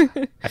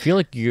 I feel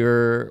like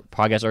your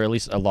podcast, or at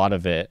least a lot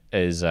of it,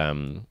 is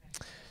some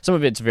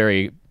of it's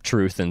very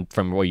truth and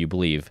from what you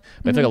believe,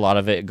 but I think a lot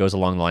of it goes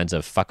along the lines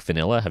of fuck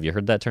vanilla. Have you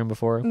heard that term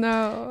before?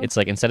 No. It's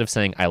like, instead of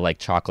saying I like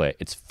chocolate,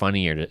 it's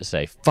funnier to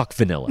say fuck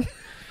vanilla.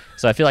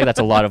 So I feel like that's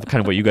a lot of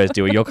kind of what you guys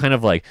do. You'll kind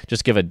of like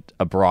just give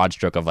a broad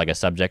stroke of like a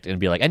subject and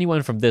be like,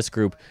 anyone from this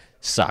group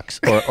sucks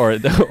or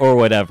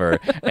whatever.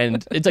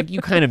 And it's like,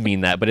 you kind of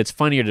mean that, but it's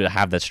funnier to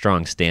have that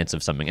strong stance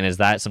of something. And is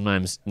that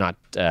sometimes not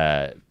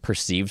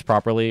perceived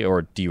properly,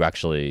 or do you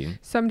actually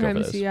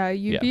sometimes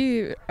you'd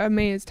be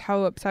amazed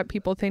how upset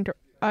people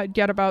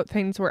get about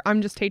things where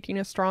I'm just taking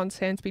a strong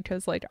stance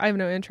because like I have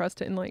no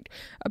interest in like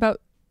about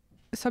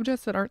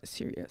subjects that aren't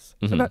serious.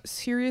 About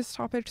serious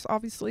topics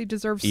obviously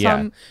deserve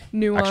some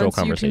nuance.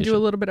 You can do a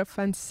little bit of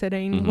fence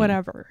sitting,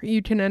 whatever.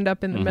 You can end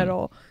up in the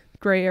middle,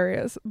 gray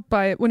areas.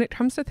 But when it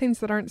comes to things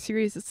that aren't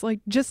serious, it's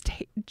like just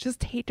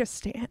take a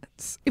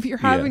stance. If you're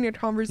having a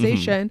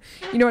conversation,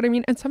 you know what I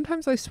mean? And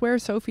sometimes I swear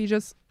Sophie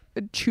just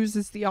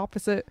chooses the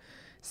opposite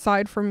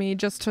side from me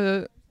just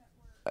to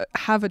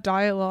have a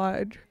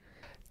dialogue.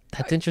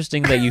 That's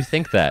interesting that you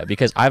think that,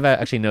 because I've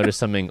actually noticed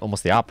something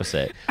almost the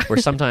opposite, where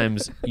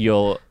sometimes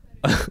you'll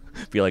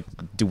be like,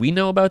 do we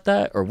know about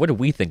that, or what do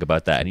we think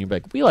about that? And you're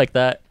like, we like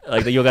that.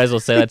 Like, you guys will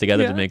say that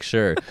together to make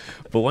sure.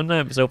 But one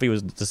time Sophie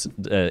was just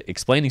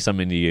explaining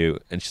something to you,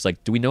 and she's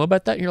like, do we know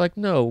about that? And you're like,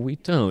 no, we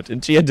don't.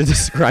 And she had to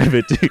describe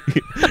it to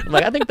you. I'm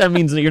like, I think that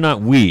means that you're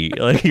not we,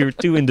 like you're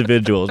two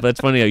individuals. But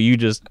it's funny how you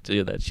just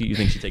you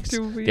think she takes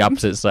the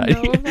opposite side.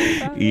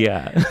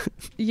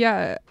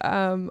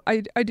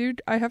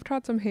 I have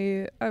caught some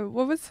hate.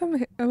 What was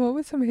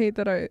some hate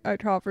that I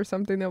caught for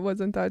something that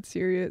wasn't that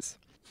serious?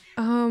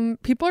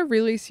 People are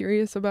really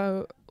serious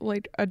about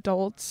like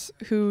adults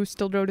who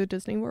still go to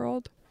Disney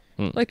World.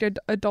 Like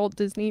adult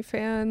Disney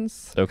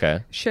fans. Okay.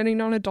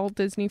 Shitting on adult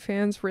Disney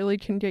fans really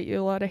can get you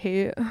a lot of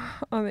hate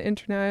on the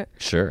internet.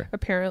 Sure.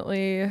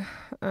 Apparently.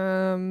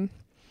 I'm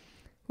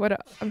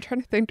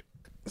trying to think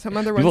some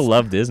other ones. People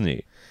love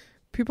Disney.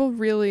 People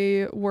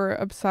really were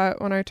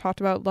upset when I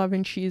talked about Love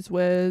and Cheese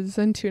Whiz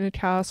and tuna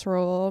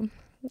casserole.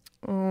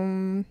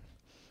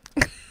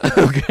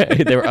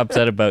 Okay, they were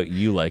upset about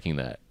you liking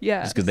that.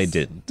 Yeah, just because they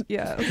didn't.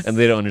 Yes, and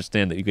they don't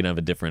understand that you can have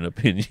a different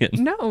opinion.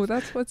 No,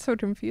 that's what's so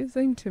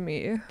confusing to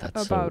me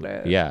about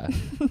it. Yeah,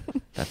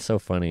 that's so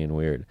funny and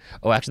weird.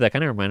 Oh, actually, that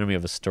kind of reminded me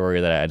of a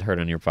story that I had heard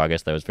on your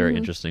podcast that was very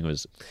interesting.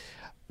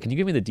 Can you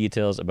give me the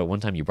details about one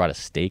time you brought a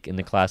steak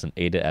into class and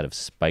ate it out of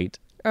spite?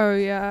 Oh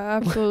yeah,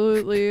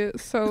 absolutely.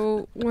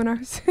 So when I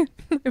was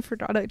I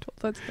forgot I told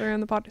that story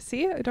on the podcast.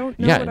 See, I don't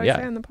know what I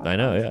say on the podcast. I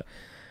know, yeah.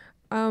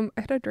 I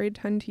had a grade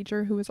 10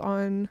 teacher who was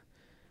on,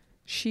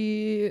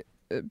 she's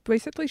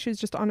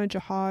just on a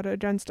jihad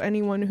against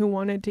anyone who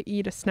wanted to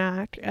eat a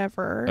snack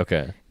ever.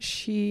 Okay.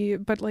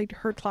 But like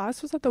her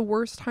class was at the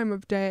worst time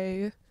of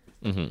day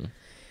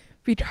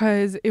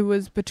because it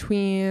was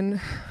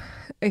between,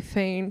 I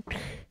think,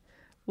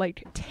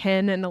 like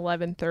 10 and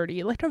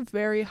 11:30, like a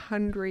very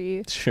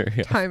hungry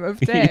time of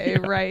day,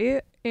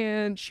 right?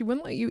 And she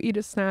wouldn't let you eat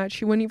a snack.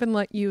 She wouldn't even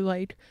let you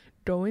like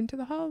go into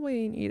the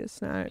hallway and eat a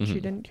snack. She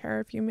didn't care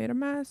if you made a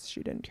mess.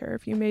 She didn't care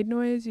if you made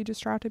noise, you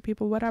distracted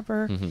people,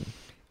 whatever.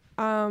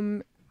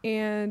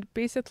 And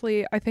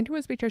basically I think it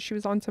was because she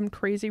was on some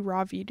crazy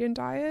raw vegan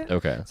diet.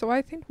 Okay. So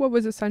I think what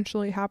was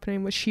essentially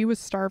happening was she was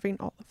starving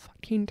all the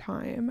fucking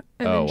time,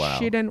 and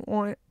she didn't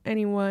want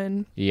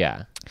anyone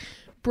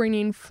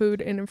bringing food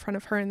in front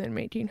of her and then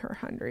making her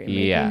hungry and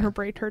making her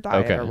break her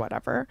diet or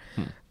whatever.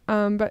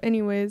 But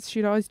anyways,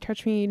 she'd always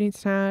catch me eating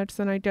snacks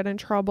and I'd get in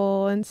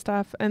trouble and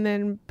stuff. And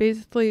then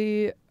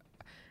basically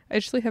I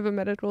actually have a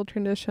medical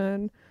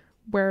condition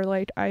where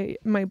like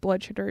my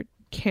blood sugar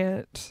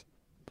can't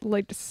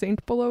like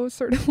sink below a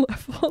certain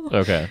level.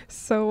 Okay.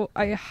 So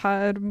I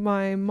had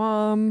my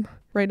mom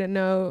write a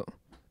note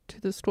to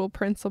the school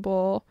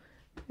principal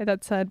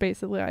that said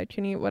basically I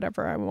can eat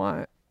whatever I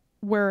want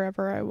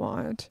wherever I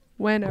want,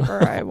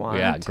 whenever I want.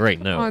 Yeah, great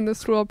note. On the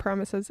school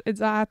premises,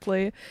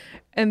 exactly.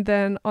 And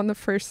then on the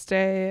first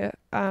day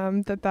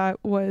that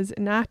was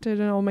enacted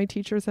and all my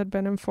teachers had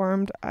been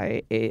informed,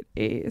 I ate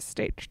a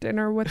steak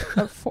dinner with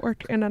a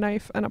fork and a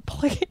knife and a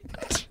plate.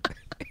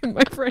 In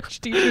my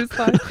French teacher's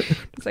class,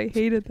 because I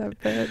hated that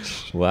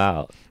bitch.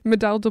 Wow.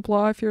 Medal de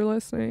Blois, if you're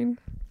listening.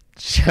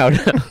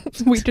 Shout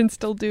out. We can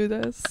still do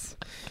this.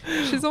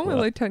 She's only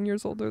Wow. like 10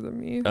 years older than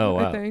me. Oh,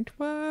 wow. I think.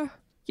 Well,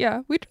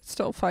 yeah, we could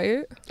still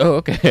fight. Oh,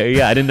 okay.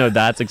 Yeah, I didn't know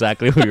that's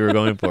exactly what you were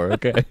going for.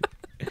 Okay.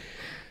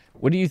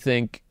 What do you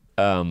think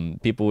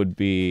people would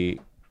be,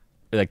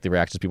 like, the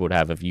reactions people would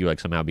have if you, like,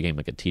 somehow became,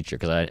 like, a teacher?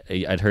 Because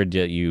I'd heard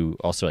that you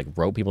also, like,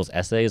 wrote people's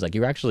essays. Like,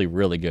 you're actually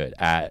really good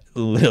at,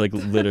 like,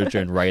 literature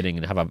and writing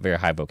and have a very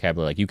high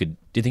vocabulary. Like, do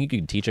you think you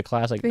could teach a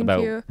class, like, Thank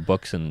about you.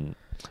 books and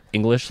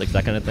English, like,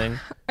 that kind of thing?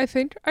 I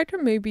think I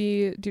could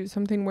maybe do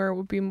something where it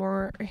would be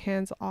more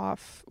hands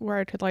off,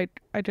 where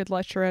I did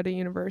lecture at a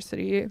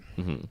university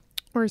Hmm.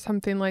 or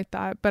something like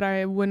that, but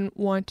I wouldn't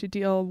want to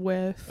deal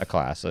with A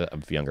class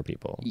of younger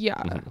people. yeah,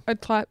 Mhm. a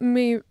class.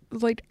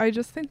 Like, I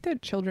just think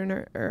that children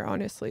are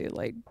honestly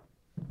like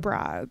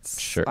brats.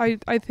 Sure. I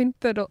think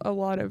that a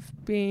lot of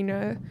being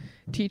a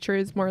teacher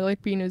is more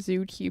like being a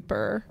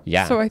zookeeper.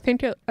 Yeah. So I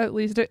think at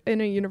least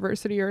in a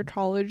university or a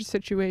college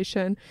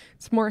situation,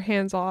 it's more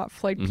hands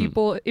off. Like, Mhm.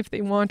 people, if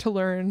they want to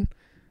learn,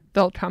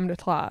 they'll come to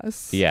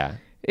class. Yeah.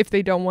 If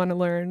they don't want to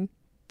learn,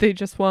 they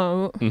just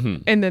won't. Hmm.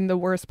 And then the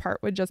worst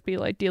part would just be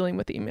like dealing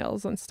with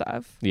emails and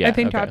stuff. Yeah, I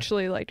think okay.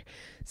 actually like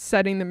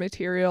setting the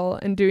material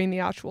and doing the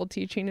actual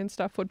teaching and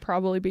stuff would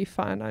probably be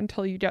fun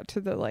until you get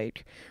to the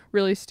like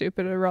really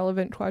stupid,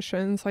 irrelevant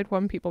questions. Like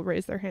when people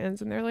raise their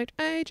hands and they're like,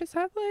 I just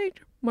have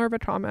like more of a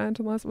comment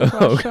and less of a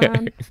question.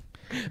 Okay.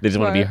 They just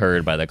want to be But-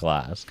 heard by the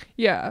class.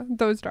 Yeah,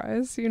 those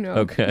guys, you know.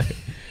 Okay.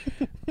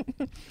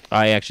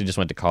 I actually just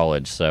went to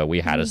college, so we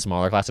had a Mhm.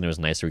 smaller class, and it was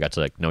nicer. We got to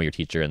like know your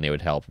teacher, and they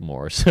would help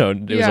more. So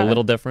it was Yeah. a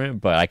little different,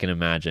 but I can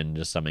imagine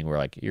just something where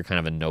like you're kind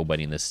of a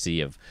nobody in the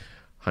sea of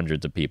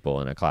hundreds of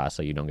people in a class,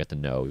 so you don't get to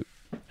know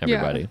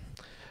everybody.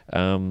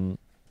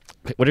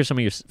 What are some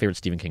of your favorite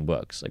Stephen King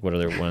books? Like, what are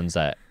the ones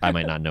that I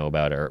might not know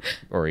about,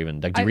 or even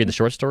like, do you read the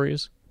short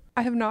stories?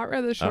 I have not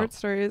read the short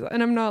stories,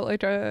 and I'm not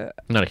like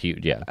Not a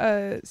huge, yeah.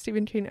 a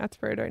Stephen King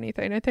expert or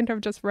anything. I think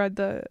I've just read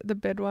the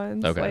big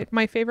ones. Okay. Like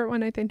my favorite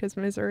one I think is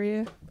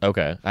Misery.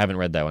 Okay, I haven't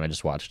read that one. I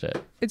just watched it.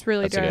 It's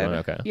really That's a good. good one,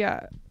 okay.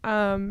 Yeah.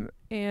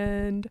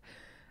 And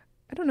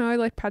I don't know, I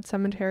like Pet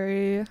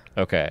Sematary.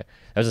 Okay.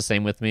 That was the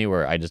same with me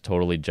where I just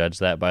totally judged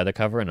that by the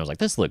cover and I was like,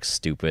 this looks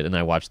stupid. And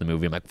I watched the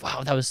movie. I'm like,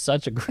 wow, that was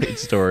such a great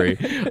story.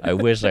 I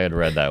wish I had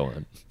read that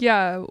one.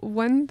 Yeah,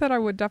 one that I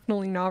would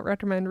definitely not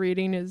recommend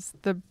reading is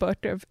the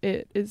book of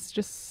It is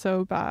just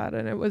so bad.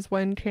 And it was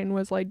when King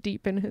was like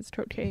deep in his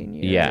cocaine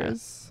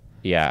years.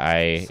 Yeah,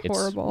 It's it's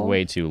horrible.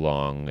 way too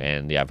long.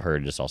 And yeah, I've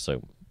heard it's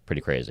also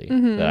pretty crazy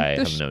Mhm. that I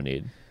The have no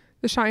need.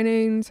 The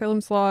Shining,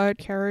 Salem's Lot,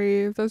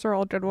 Carrie, those are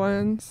all good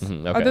ones.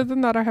 Mhm, Other okay.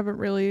 than that, I haven't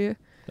really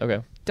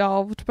Okay.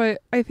 delved,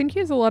 but I think he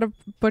has a lot of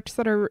books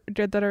that are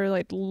good that are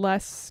like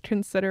less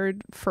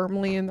considered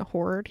firmly in the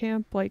horror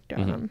camp, like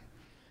Mhm.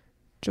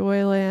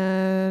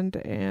 Joyland,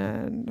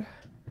 and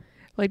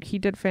like he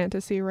did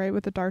fantasy, right,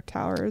 with the Dark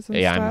Towers and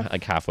Yeah, stuff. I'm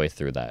like halfway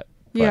through that.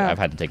 But Yeah. I've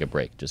had to take a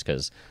break just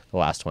because the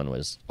last one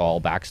was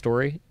all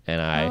backstory.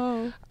 And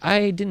Oh.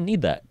 I didn't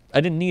need that. I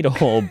didn't need a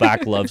whole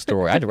back love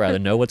story. I'd rather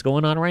know what's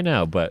going on right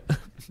now, but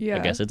Yeah. I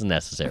guess it's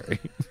necessary.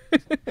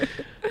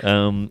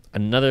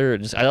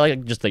 I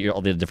like just that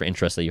all the different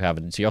interests that you have.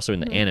 So you're also in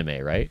the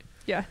anime, right?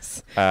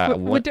 Yes.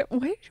 What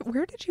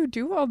Where did you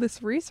do all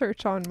this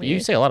research on me? you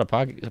say a lot of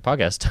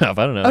podcast stuff.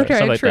 I don't know, Okay,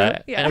 stuff like true.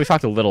 that. Yeah. And we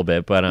talked a little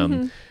bit, but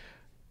Mhm.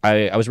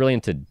 I was really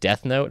into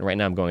Death Note, and right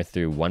now I'm going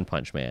through One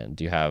Punch Man.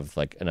 Do you have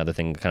like another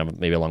thing, kind of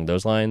maybe along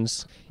those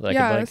lines? That I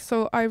Yeah, could like?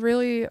 so I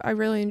really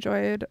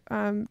enjoyed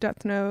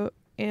Death Note,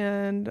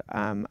 and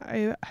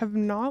I have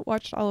not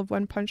watched all of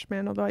One Punch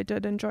Man, although I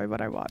did enjoy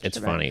what I watched. It's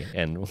of it. funny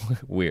and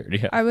weird.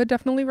 Yeah. I would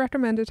definitely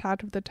recommend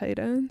Attack of the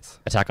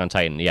Titans. Attack on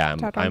Titan. Yeah,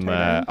 Attack on I'm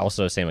Titan.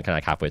 also saying kind of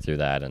like halfway through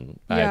that, and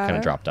I Yeah. kind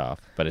of dropped off.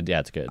 But yeah,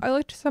 it's good. I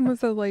liked some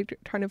of the like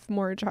kind of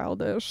more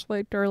childish,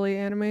 like early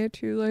anime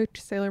too, like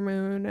Sailor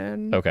Moon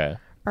and Okay.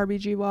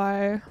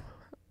 RBGY.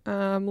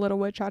 Little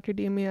Witch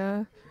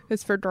Academia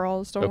is for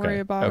girls. Don't Okay. worry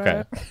about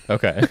Okay. it.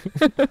 Okay.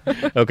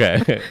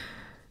 Okay.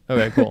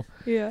 Okay. Cool.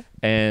 Yeah.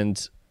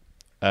 And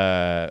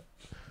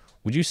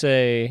would you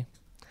say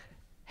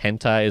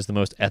hentai is the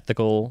most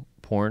ethical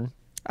porn?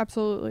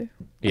 Absolutely.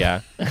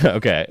 Yeah.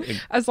 Okay.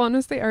 As long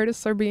as the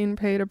artists are being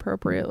paid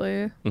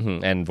appropriately.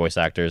 And voice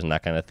actors and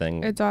that kind of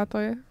thing.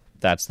 Exactly.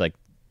 That's like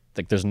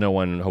there's no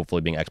one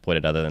hopefully being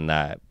exploited other than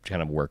that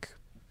kind of work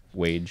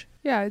wage.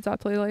 Yeah,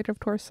 exactly. Like, of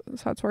course,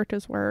 sex work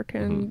is work,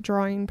 and Mhm.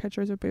 drawing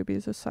pictures of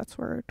boobies is sex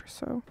work.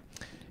 So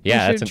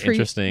Yeah, you that's an should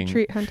interesting.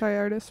 treat hentai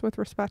artists with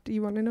respect.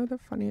 You want to know the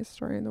funniest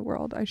story in the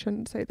world? I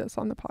shouldn't say this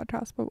on the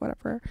podcast, but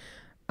whatever.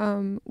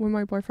 When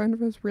my boyfriend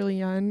was really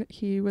young,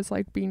 he was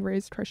like being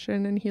raised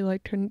Christian, and he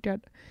like couldn't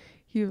get.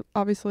 he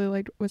obviously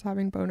like was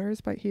having boners,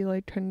 but he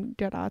like couldn't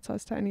get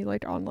access to any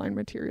like online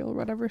material or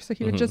whatever, so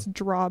he would just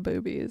draw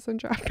boobies and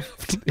jack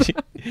off to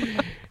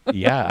them.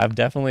 Yeah, I've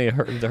definitely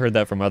heard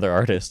that from other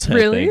artists.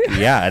 Really? I think.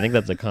 Yeah, I think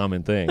that's a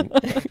common thing.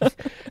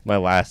 My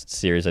last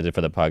series I did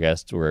for the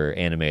podcast were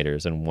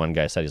animators, and one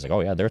guy said, he's like,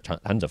 "Oh yeah, they're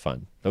tons of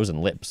fun. Those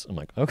and lips." I'm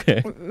like,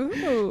 okay.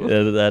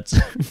 Ooh. That's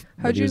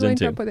How'd you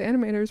link up with the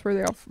animators? Were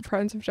they all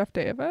friends of Jeff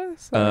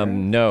Davis?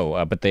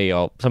 No, but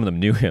some of them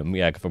knew him.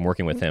 Yeah, from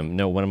working with him.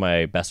 No, one of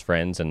my best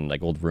friends and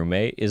like old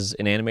roommate is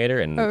an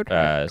animator, and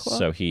cool.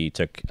 so he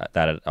took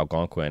that at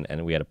Algonquin,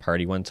 and we had a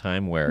party one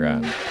time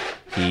where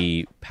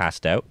he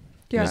passed out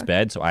in his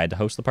bed, so I had to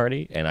host the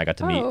party, and I got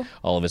to meet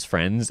all of his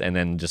friends, and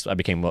then I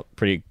became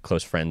pretty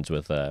close friends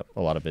with a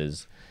lot of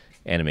his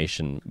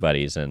animation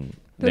buddies, and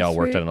they all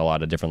worked on a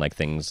lot of different like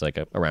things like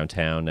around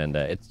town, and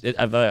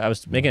I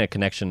was making a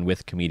connection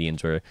with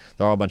comedians where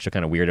they're all a bunch of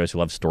kind of weirdos who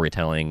love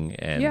storytelling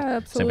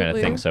and same kind of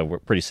thing. So we're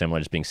pretty similar,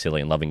 just being silly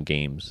and loving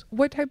games.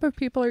 What type of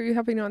people are you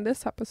having on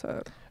this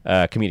episode?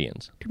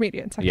 Comedians.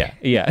 Comedians. Okay.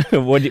 Yeah.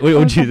 What do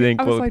you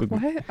think? I was like,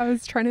 what? I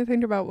was trying to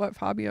think about what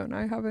Fabio and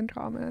I have in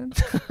common.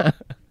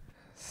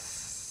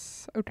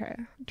 Okay,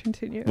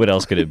 continue. What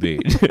else could it be?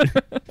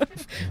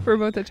 We're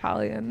both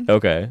Italian.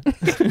 Okay.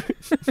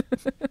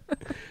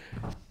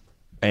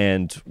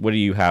 And what do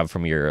you have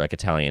from your like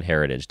Italian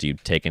heritage? Do you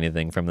take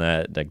anything from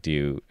that? Like,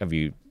 No,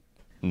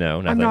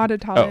 nothing. I'm not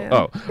Italian.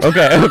 Oh,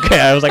 okay.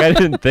 I was like, I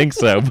didn't think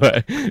so,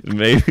 but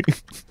maybe.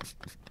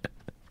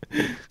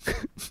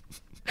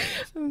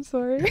 I'm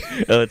sorry.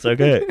 Oh, it's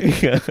okay.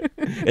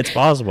 It's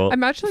possible.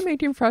 I'm actually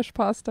making fresh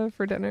pasta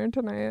for dinner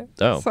tonight.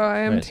 Oh, so I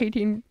am nice.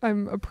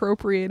 I'm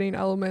appropriating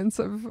elements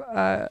of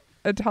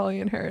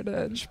Italian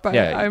heritage, but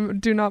Yeah. I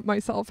do not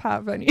myself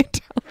have any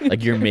Italian.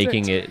 Like you're heritage.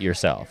 making it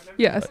yourself.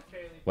 Yes.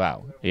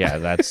 Wow. Yeah,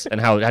 that's and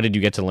how did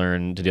you get to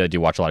learn to do that? Do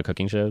you watch a lot of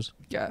cooking shows?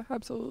 Yeah,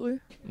 absolutely.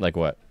 Like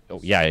what? Oh,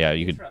 yeah,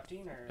 you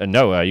could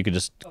no, you could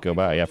just go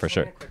by. Yeah, for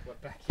sure.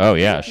 Oh,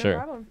 yeah, sure.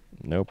 Problem.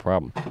 No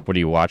problem. What are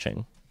you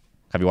watching?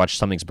 Have you watched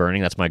Something's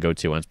Burning? That's my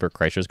go-to. It's Bert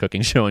Kreischer's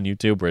cooking show on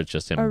YouTube where it's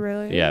just him. Oh,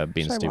 really? Yeah,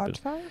 being Should stupid.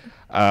 I watch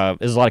that?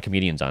 There's a lot of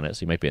comedians on it,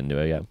 so you might be into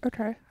it, yeah.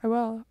 Okay, I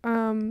will.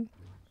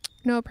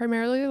 No,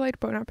 primarily like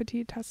Bon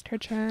Appetit, Test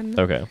Kitchen,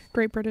 Okay.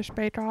 Great British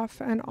Bake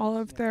Off, and all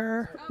of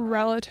their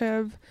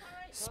relative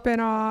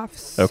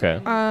spin-offs.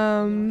 Okay.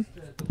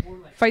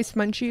 Vice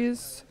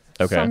Munchies.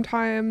 Okay.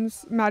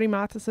 Sometimes Maddie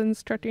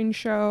Matheson's cooking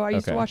show. I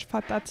used to Okay. watch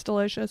Fuck That's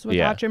Delicious with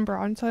Yeah. Jim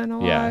Bronson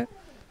a Yeah. lot.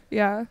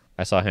 Yeah.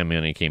 I saw him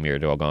when he came here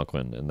to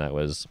Algonquin, and that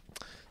was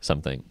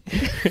something.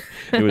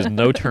 It was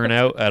no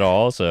turnout at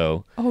all,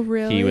 so Oh,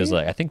 really? he was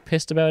like, I think,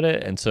 pissed about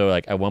it. And so,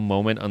 like, at one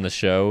moment on the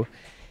show,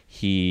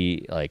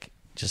 he, like,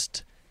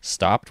 just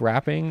stopped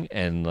rapping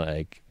and,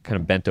 like, kind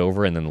of bent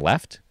over and then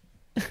left.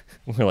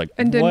 We're like,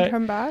 And didn't what?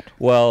 come back?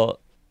 Well,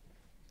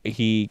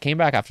 he came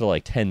back after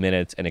like 10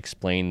 minutes and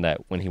explained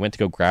that when he went to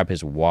go grab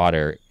his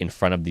water in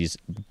front of these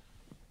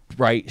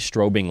bright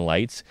strobing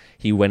lights,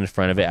 he went in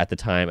front of it at the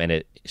time and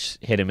it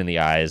hit him in the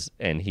eyes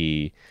and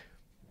he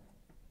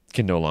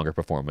can no longer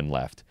perform and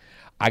left.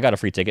 I got a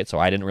free ticket, so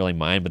I didn't really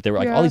mind, but there were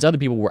like all these other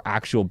people were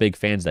actual big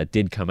fans that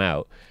did come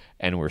out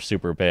and were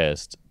super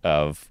pissed.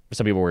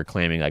 Some people were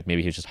claiming like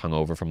maybe he was just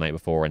hungover from the night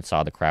before and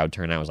saw the crowd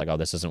turn out. I was like, oh,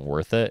 this isn't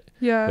worth it.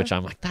 Yeah. Which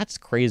I'm like, that's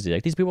crazy.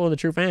 Like these people are the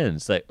true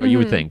fans that or you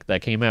would think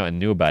that came out and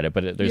knew about it,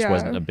 but there just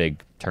wasn't a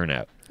big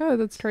turnout. Oh,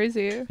 that's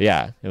crazy.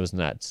 Yeah, it was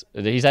nuts.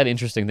 He's had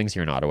interesting things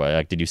here in Ottawa.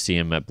 Like, did you see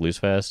him at Blues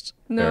Fest?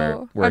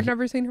 No, I've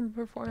never seen him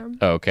perform.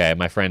 Okay,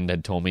 my friend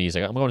had told me, he's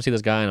like, I'm going to see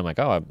this guy, and I'm like,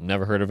 oh, I've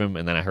never heard of him.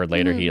 And then I heard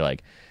later he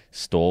like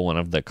stole one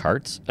of the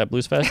carts at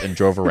Blues Fest and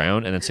drove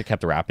around, and then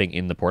kept rapping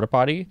in the porta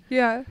potty.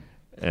 Yeah.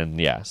 And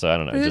yeah, so I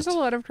don't know. There's a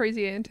lot of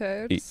crazy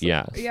antics.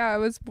 Yeah. Yeah, I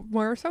was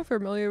more so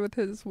familiar with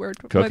his work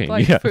Cooking, with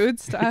like yeah. food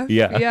stuff.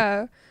 Yeah.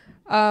 Yeah.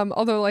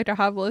 Although like I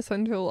have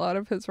listened to a lot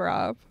of his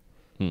rap.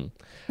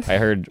 I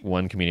heard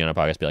one comedian on a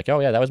podcast be like,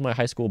 oh yeah, that was my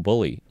high school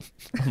bully.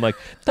 I'm like,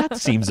 that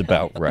seems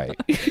about right.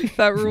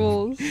 That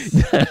rules.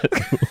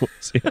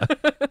 Yeah.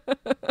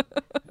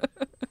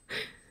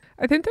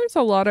 I think there's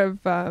a lot of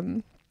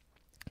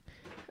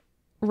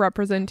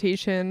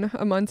representation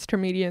amongst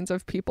comedians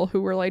of people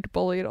who were like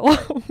bullied a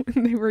lot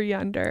when they were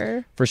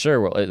younger. For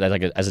sure. Well,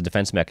 like as a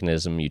defense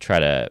mechanism, you try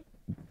to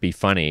be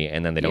funny,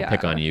 and then they don't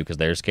pick on you because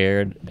they're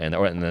scared, and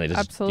then they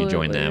just you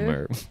join them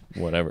or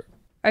whatever.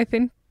 I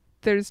think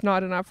there's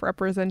not enough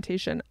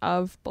representation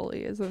of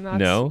bullies, and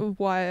that's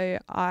why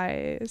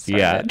I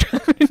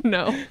started.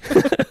 No.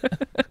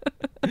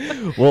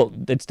 Well,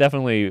 it's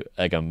definitely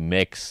like a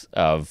mix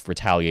of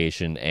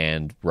retaliation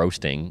and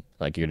roasting.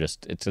 Like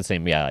it's the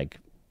same, like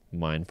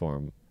mind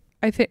form.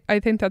 I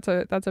think that's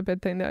a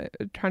big thing that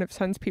kind of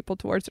sends people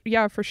towards.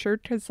 Yeah, for sure.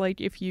 Because like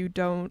if you're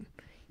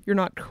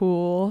not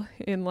cool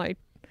in like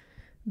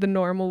the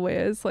normal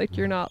ways, like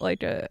you're not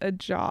like a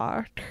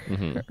jock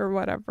or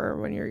whatever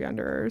when you're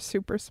younger, or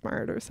super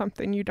smart or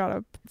something. You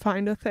gotta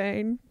find a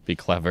thing. Be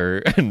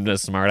clever and a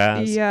smart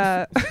ass.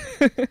 Yeah.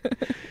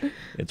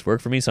 It's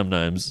worked for me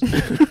sometimes.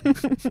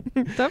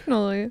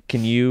 Definitely.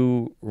 Can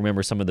you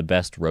remember some of the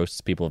best roasts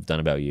people have done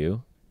about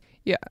you?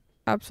 Yeah.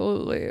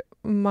 Absolutely.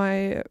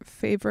 My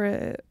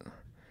favorite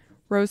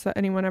roast that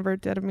anyone ever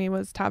did of me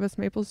was Tavis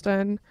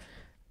Mapleston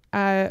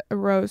at a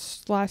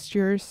roast last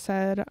year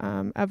said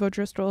Ev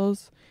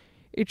O'Driscoll's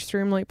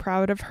extremely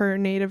proud of her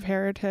native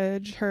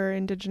heritage. Her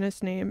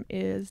indigenous name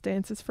is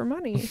Dances for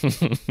Money.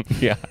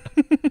 Yeah.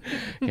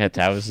 Yeah,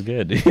 that was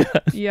good.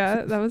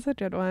 Yeah, that was a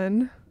good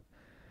one.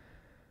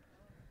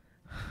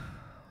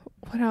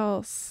 What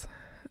else?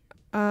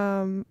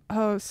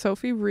 Oh,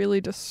 Sophie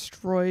really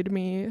destroyed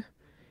me.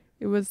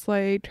 It was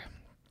like,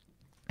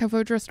 Ev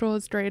O'Driscoll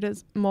is great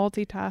as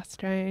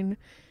multitasking.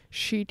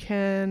 She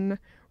can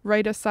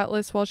write a set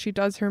list while she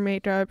does her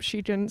makeup.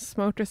 She can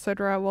smoke a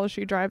cigarette while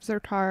she drives her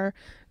car.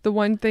 The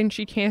one thing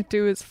she can't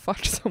do is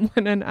fuck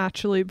someone and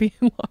actually be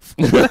in love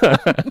with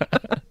them.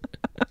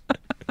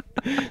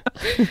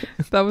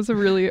 That was a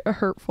really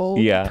hurtful,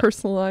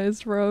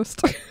 personalized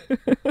roast.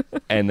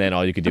 And then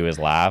all you could do is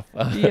laugh.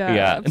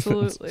 Yeah,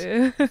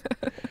 absolutely.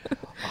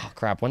 Oh,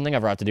 crap. One thing I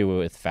forgot to do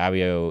with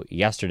Fabio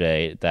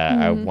yesterday that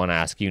I want to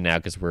ask you now,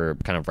 because we're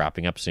kind of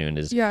wrapping up soon,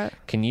 is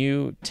can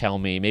you tell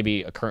me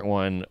maybe a current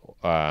one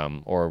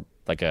or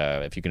like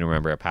if you can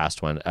remember a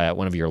past one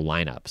of your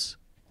lineups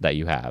that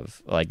you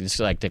have, like just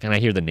like can I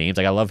hear the names?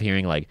 Like I love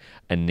hearing like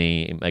a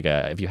name, like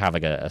if you have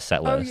like a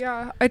set list. Oh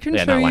yeah, I can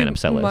show you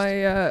set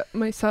list.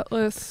 My set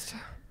list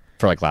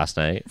for like last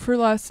night. For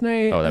last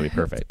night. Oh, that'd be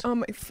perfect. On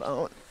my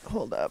phone.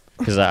 Hold up.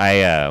 Because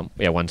I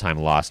one time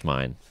lost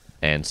mine,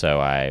 and so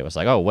I was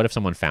like, oh, what if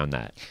someone found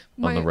that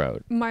on the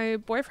road? My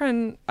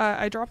boyfriend,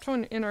 I dropped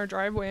one in our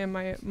driveway, and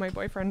my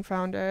boyfriend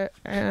found it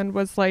and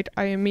was like,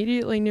 I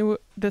immediately knew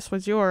this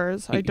was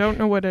yours. I don't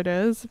know what it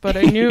is, but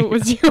I knew it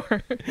was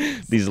yours.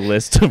 These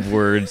lists of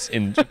words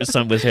in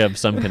some with have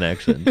some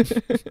connection.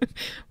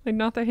 Like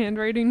not the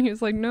handwriting. He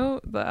was like, no,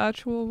 the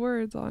actual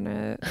words on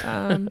it.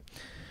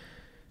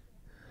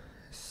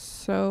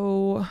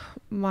 So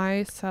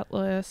my set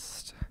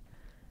list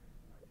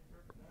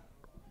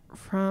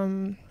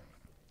from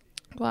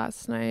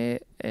last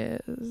night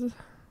is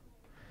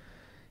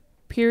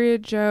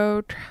period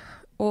joke,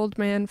 old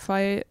man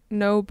fight,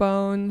 no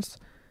bones,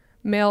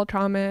 male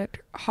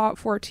comic, hot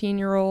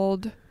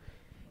 14-year-old,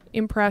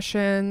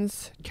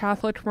 impressions,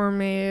 Catholic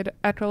mermaid,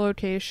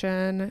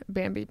 echolocation,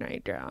 Bambi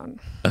nightgown.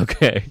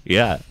 Okay,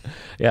 yeah.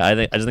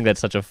 I just think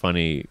that's such a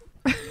funny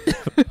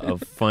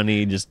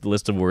just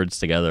list of words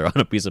together on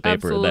a piece of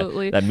paper.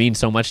 Absolutely. that means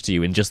so much to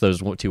you in just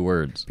those two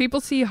words. People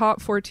see hot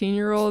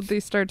 14-year-old, they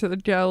start to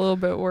get a little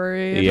bit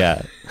worried.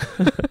 Yeah.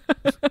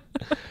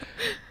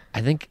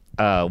 I think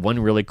one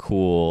really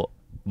cool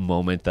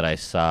moment that I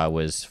saw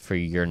was for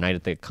your night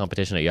at the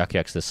competition at Yuck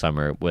Yucks this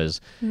summer. It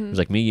was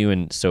like me, you,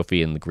 and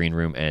Sophie in the green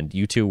room, and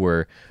you two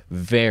were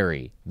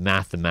very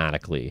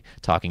mathematically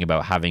talking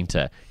about having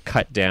to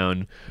cut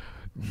down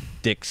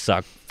dick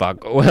suck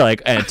fuck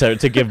like and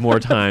to give more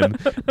time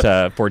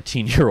to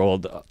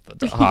 14-year-old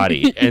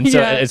hottie, and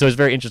so so it's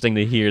very interesting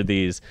to hear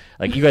these,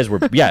 like you guys were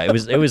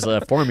it was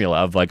a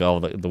formula of like all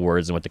the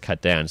words and what to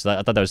cut down. So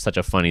I thought that was such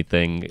a funny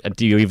thing.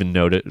 Do you even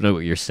know what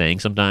you're saying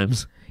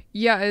sometimes?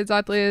 Yeah,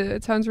 exactly.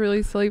 It sounds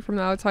really silly from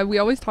the outside. We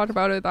always talk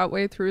about it that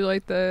way through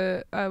like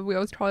we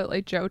always call it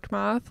like joke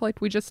math. Like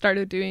we just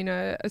started doing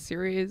a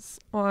series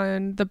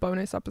on the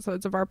bonus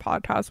episodes of our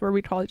podcast where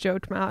we call it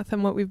joke math,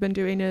 and what we've been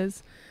doing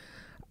is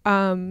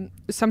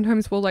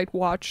sometimes we'll like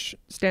watch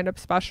stand-up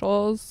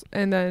specials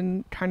and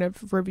then kind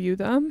of review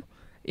them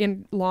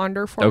in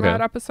longer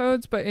format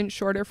episodes, but in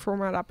shorter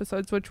format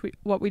episodes,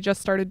 what we just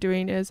started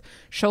doing is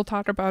she'll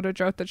talk about a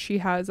joke that she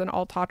has and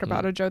I'll talk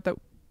about a joke that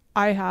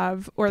I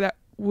have or that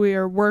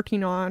we're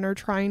working on or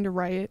trying to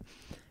write,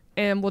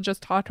 and we'll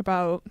just talk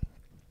about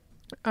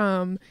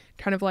kind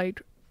of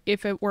like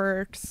if it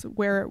works,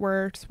 where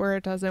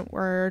it doesn't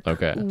work,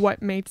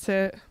 what makes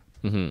it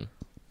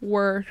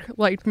work,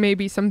 like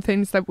maybe some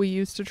things that we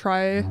used to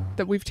try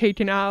that we've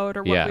taken out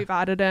or what we've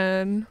added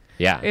in.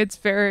 It's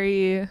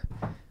very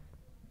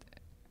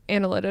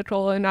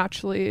analytical and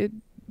actually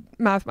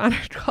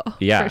mathematical.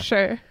 For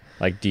sure.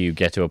 Like, do you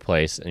get to a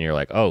place and you're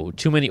like, oh,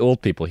 too many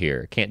old people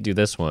here, can't do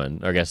this one?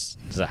 Or I guess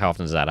how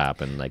often does that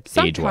happen, like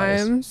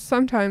age-wise?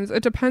 Sometimes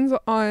it depends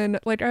on,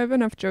 like I have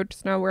enough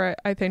jokes now where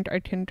I think I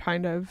can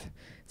kind of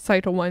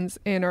cycle ones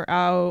in or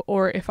out,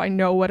 or if I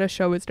know what a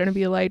show is going to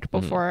be like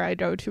before I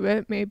go to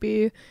it,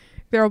 maybe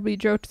there'll be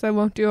jokes I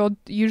won't do. I'll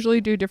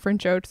usually do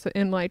different jokes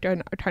in like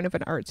a kind of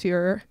an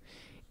artsier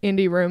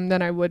indie room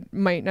than I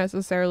might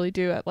necessarily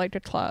do at like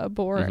a club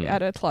or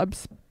at a club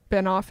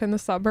spin-off in the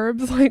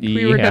suburbs like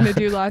we were going to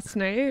do last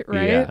night,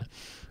 right?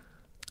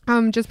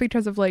 Just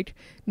because of like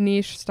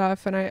niche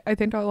stuff, and I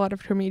think a lot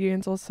of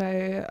comedians will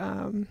say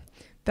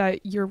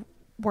that your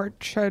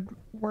work should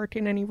work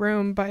in any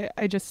room, but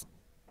I just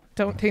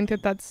don't think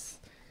that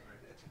that's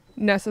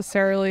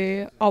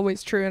necessarily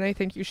always true, and I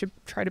think you should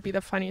try to be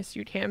the funniest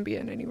you can be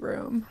in any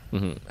room.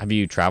 Have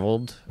you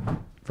traveled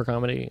for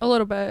comedy? A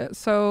little bit.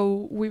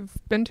 So we've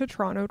been to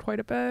Toronto quite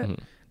a bit,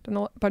 done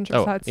a bunch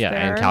of sets there.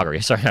 And Calgary.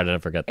 Sorry, I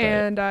didn't forget that.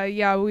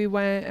 And we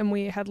went and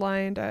we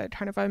headlined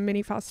kind of a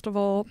mini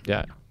festival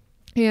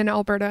in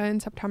Alberta in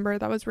September.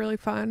 That was really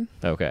fun.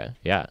 Okay.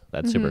 Yeah,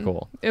 that's super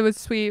cool. It was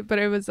sweet, but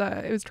it was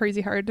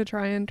crazy hard to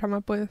try and come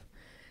up with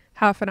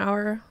half an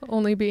hour,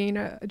 only being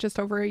just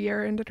over a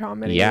year into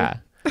comedy. Yeah.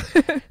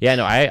 Yeah,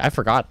 no, I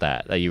forgot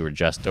that you were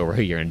just over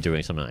a year and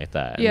doing something like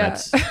that. And Yeah.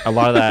 that's, a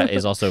lot of that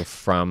is also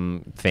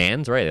from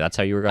fans, right? That's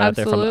how you were got out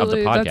there of the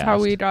Absolutely. podcast. That's how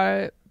we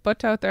got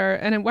booked out there,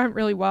 and it went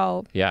really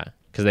well. Yeah,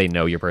 because they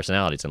know your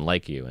personalities and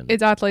like you. And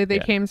Exactly. They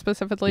Yeah. came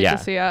specifically Yeah.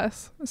 to see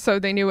us, so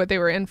they knew what they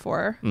were in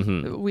for.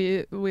 Mhm.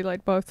 We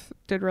like both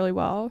did really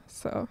well,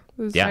 so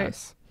it was Yeah.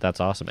 nice. That's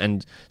awesome.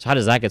 And so how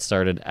does that get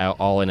started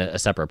all in a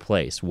separate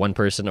place? One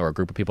person or a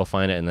group of people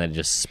find it and then it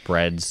just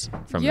spreads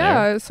from there?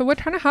 Yeah, so what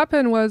kind of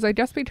happened was, I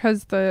guess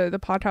because the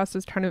podcast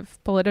is kind of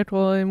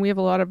political and we have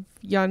a lot of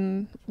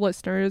young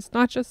listeners,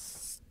 not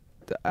just,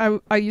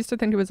 I used to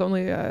think it was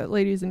only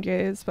ladies and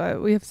gays,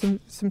 but we have some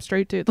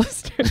straight dude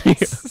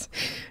listeners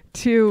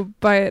too.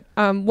 But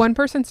one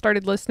person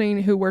started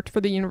listening who worked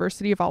for the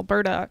University of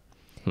Alberta.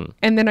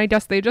 And then I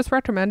guess they just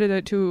recommended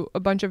it to a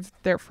bunch of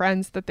their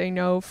friends that they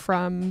know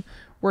from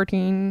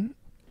working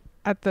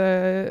at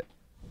the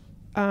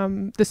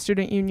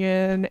student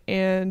union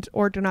and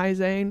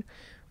organizing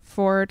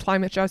for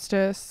climate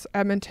justice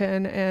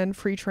Edmonton and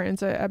free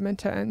transit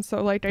Edmonton.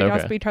 So like, I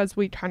guess because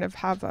we kind of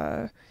have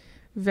a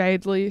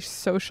vaguely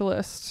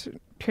socialist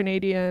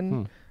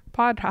Canadian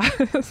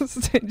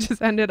podcast, it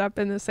just ended up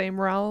in the same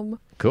realm.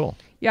 Cool.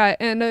 Yeah,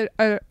 and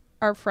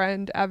our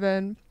friend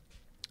Evan,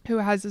 who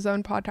has his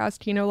own podcast,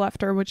 Kino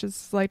Lefter, which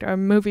is like a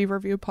movie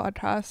review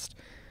podcast,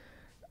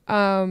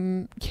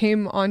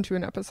 came onto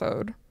an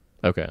episode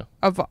Okay.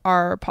 of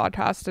our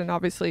podcast, and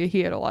obviously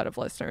he had a lot of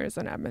listeners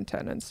in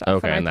Edmonton and stuff.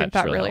 Okay, and and I think that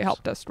that really really helps.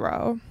 helped us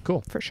grow.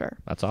 Cool. For sure.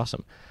 That's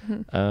awesome.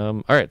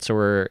 All right, so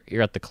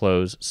you're at the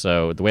close.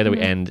 So the way that we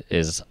end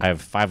is I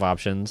have 5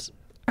 options.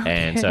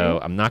 And so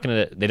I'm not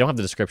going to, they don't have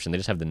the description. They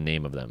just have the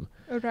name of them.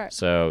 Okay.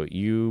 So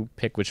you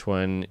pick which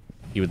one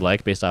you would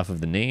like based off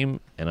of the name,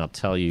 and I'll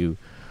tell you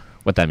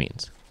what that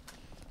means.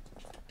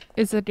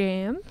 Is a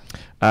game?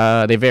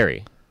 They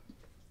vary.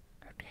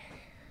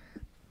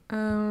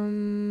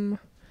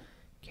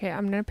 Okay,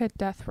 I'm gonna pick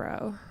death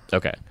row.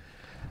 Okay.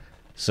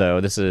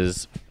 So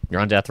you're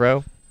on death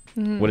row.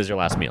 What is your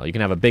last meal? You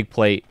can have a big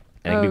plate,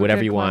 and it can be whatever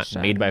good you want,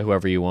 question. made by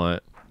whoever you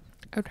want.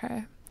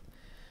 Okay.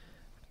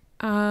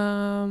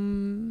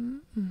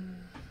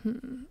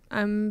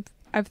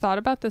 I've thought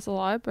about this a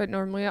lot, but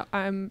normally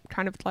I'm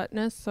kind of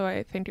gluttonous, so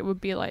I think it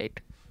would be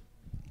like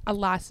a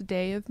last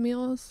day of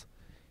meals.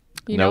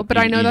 You know, Nope, but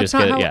I know you that's just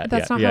not get how it. Yeah,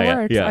 that's yeah, not yeah, how yeah,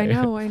 it works. yeah. I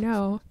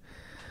know.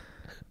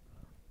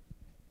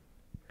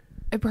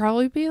 It'd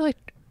probably be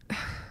like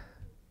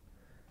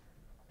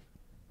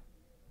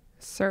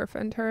surf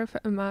and turf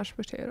and mashed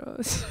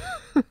potatoes.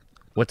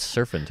 What's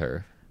surf and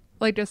turf?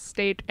 Like a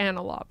steak and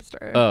a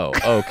lobster. Oh,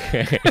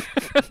 okay.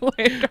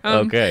 Like,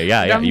 Okay,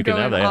 yeah, them you can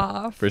have going that,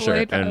 off, for sure.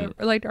 Like, And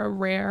like a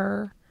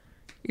rare,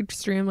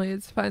 extremely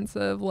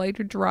expensive,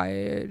 like dry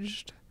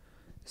aged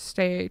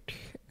steak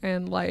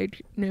and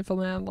like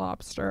Newfoundland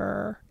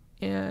lobster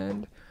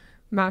and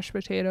mashed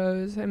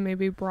potatoes and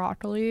maybe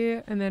broccoli,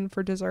 and then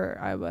for dessert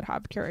I would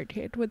have carrot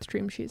cake with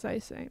cream cheese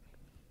icing.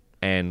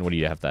 and what do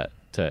you have what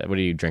are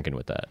you drinking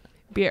with that?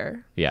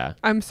 Beer. Yeah.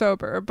 I'm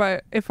sober,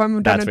 but if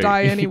I'm That's gonna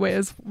very- die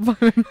anyways,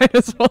 I might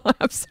as well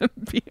have some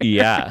beer.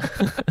 Yeah.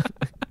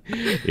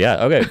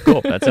 Yeah, okay,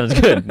 cool. That sounds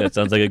good. That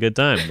sounds like a good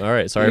time. All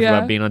right, sorry Yeah.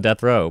 about being on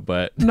death row,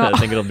 but No. I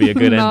think it'll be a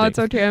good No, ending. it's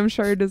okay. I'm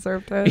sure you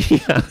deserved it.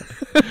 Yeah.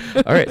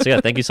 All right, so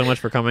yeah, thank you so much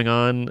for coming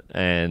on,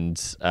 and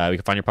we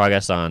can find your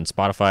podcast on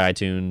Spotify,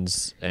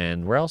 iTunes,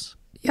 and where else?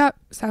 Yep,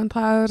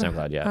 SoundCloud.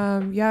 SoundCloud,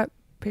 yeah. Yep,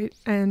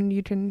 and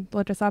you can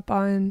look us up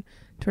on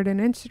Twitter and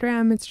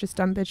Instagram. It's just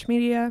Dumb Bitch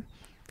Media.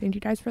 Thank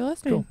you guys for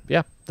listening. Cool.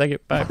 Yeah, thank you.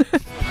 Bye.